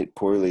saying it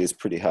poorly is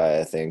pretty high,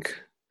 I think.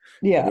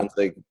 Yeah. Everyone's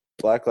like,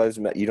 Black Lives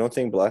Matter. You don't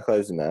think Black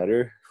Lives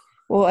Matter?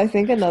 Well, I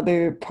think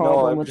another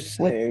problem No,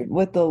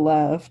 with the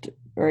left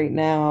right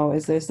now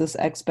is there's this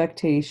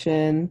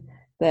expectation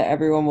that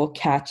everyone will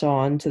catch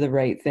on to the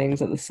right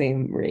things at the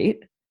same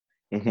rate.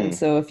 Mm-hmm. And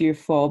so if you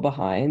fall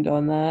behind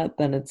on that,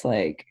 then it's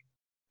like,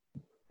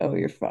 oh,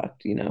 you're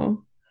fucked, you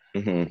know?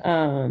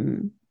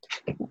 Mm-hmm.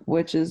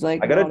 Which is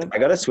like I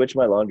gotta switch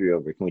my laundry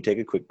over. Can we take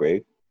a quick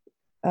break?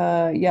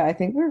 Yeah, I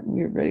think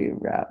we're ready to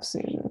wrap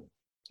soon.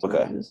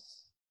 Okay.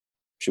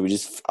 Should we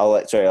just I'll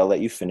let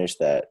you finish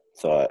that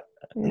thought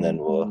and then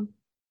we'll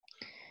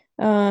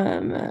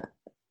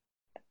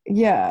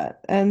yeah,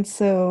 and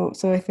so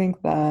I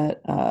think that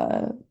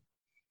I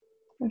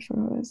don't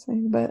know what I was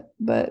saying,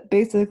 but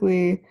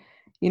basically,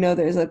 you know,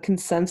 there's a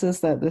consensus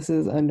that this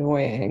is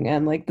annoying,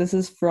 and like this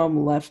is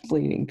from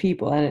left-leaning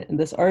people, and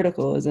this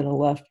article is in a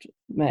left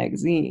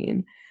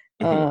magazine.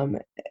 So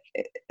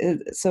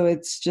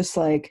it's just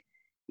like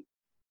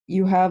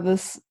you have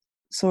this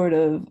sort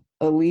of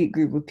elite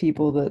group of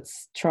people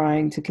that's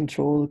trying to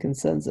control the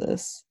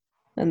consensus,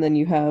 and then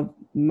you have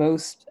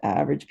most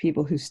average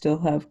people who still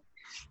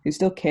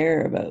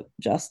care about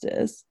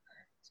justice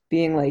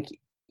being like,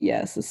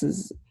 yes, this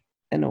is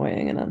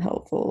annoying and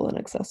unhelpful and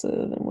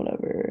excessive and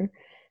whatever.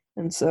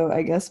 And so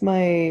I guess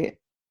my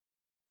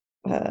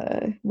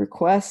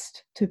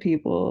request to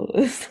people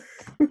is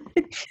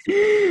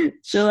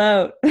chill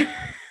out.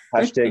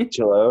 Hashtag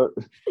chill out.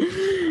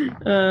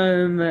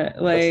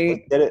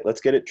 Like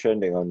let's get it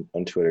trending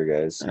on Twitter,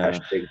 guys.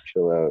 Hashtag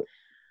chill out.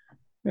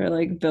 Or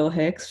like Bill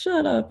Hicks,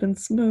 shut up and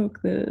smoke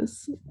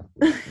this.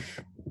 It's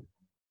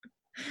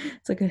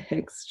like a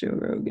Hicks Joe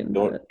Rogan.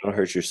 Don't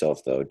hurt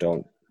yourself though.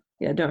 Don't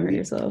hurt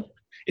yourself.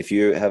 If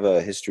you have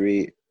a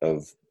history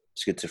of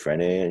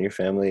schizophrenia in your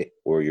family,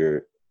 or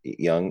you're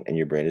young and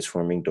your brain is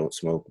forming, don't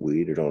smoke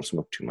weed or don't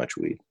smoke too much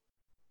weed.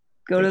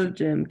 Go to the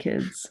gym,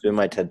 kids. Do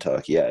my TED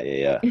Talk.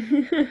 Yeah.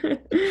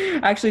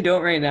 Actually,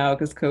 don't right now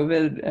because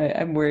COVID.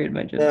 I'm worried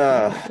my gym.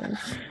 Go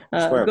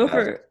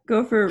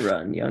for a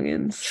run,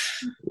 youngins.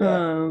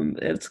 Yeah.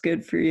 It's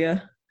good for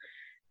you.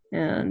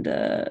 And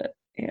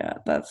yeah,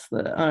 that's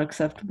the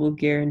unacceptable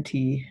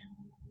guarantee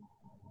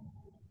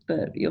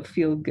that you'll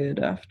feel good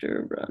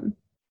after a run.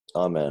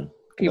 Oh man.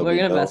 People are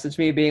gonna message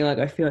me being like,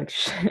 I feel like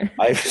shit.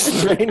 I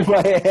sprained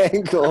my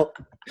ankle.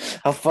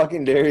 How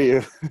fucking dare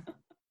you?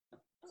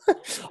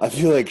 I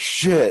feel like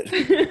shit.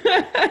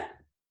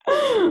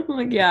 I'm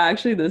like, yeah,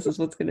 actually, this is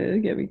what's gonna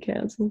get me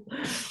canceled.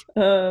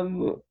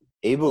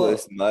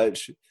 Ableist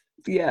much.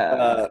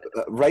 Yeah.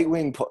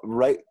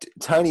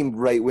 Tiny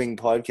right wing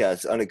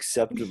podcast,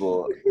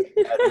 unacceptable.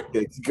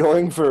 Advocates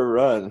going for a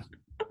run.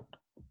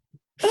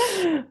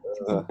 It's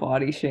a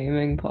body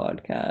shaming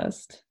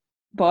podcast.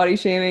 Body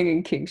shaming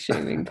and kink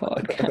shaming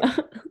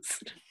podcast.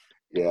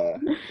 Yeah,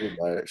 pretty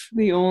much.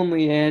 The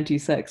only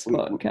anti-sex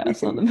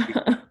podcast on the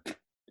map.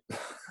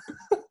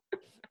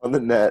 On the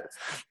net.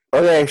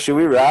 Okay, should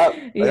we wrap?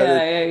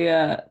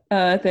 Yeah.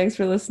 Thanks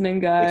for listening,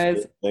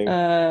 guys.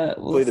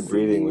 Hopefully the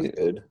breathing was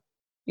good.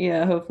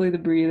 Yeah, hopefully the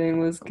breathing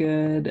was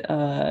good.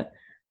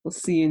 We'll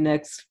see you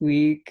next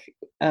week.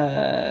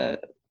 Yeah,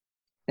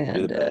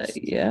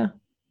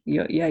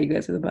 you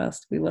guys are the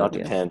best. We love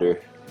you. Not to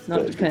pander.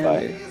 Not to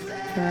pander.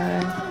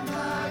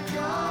 Bye.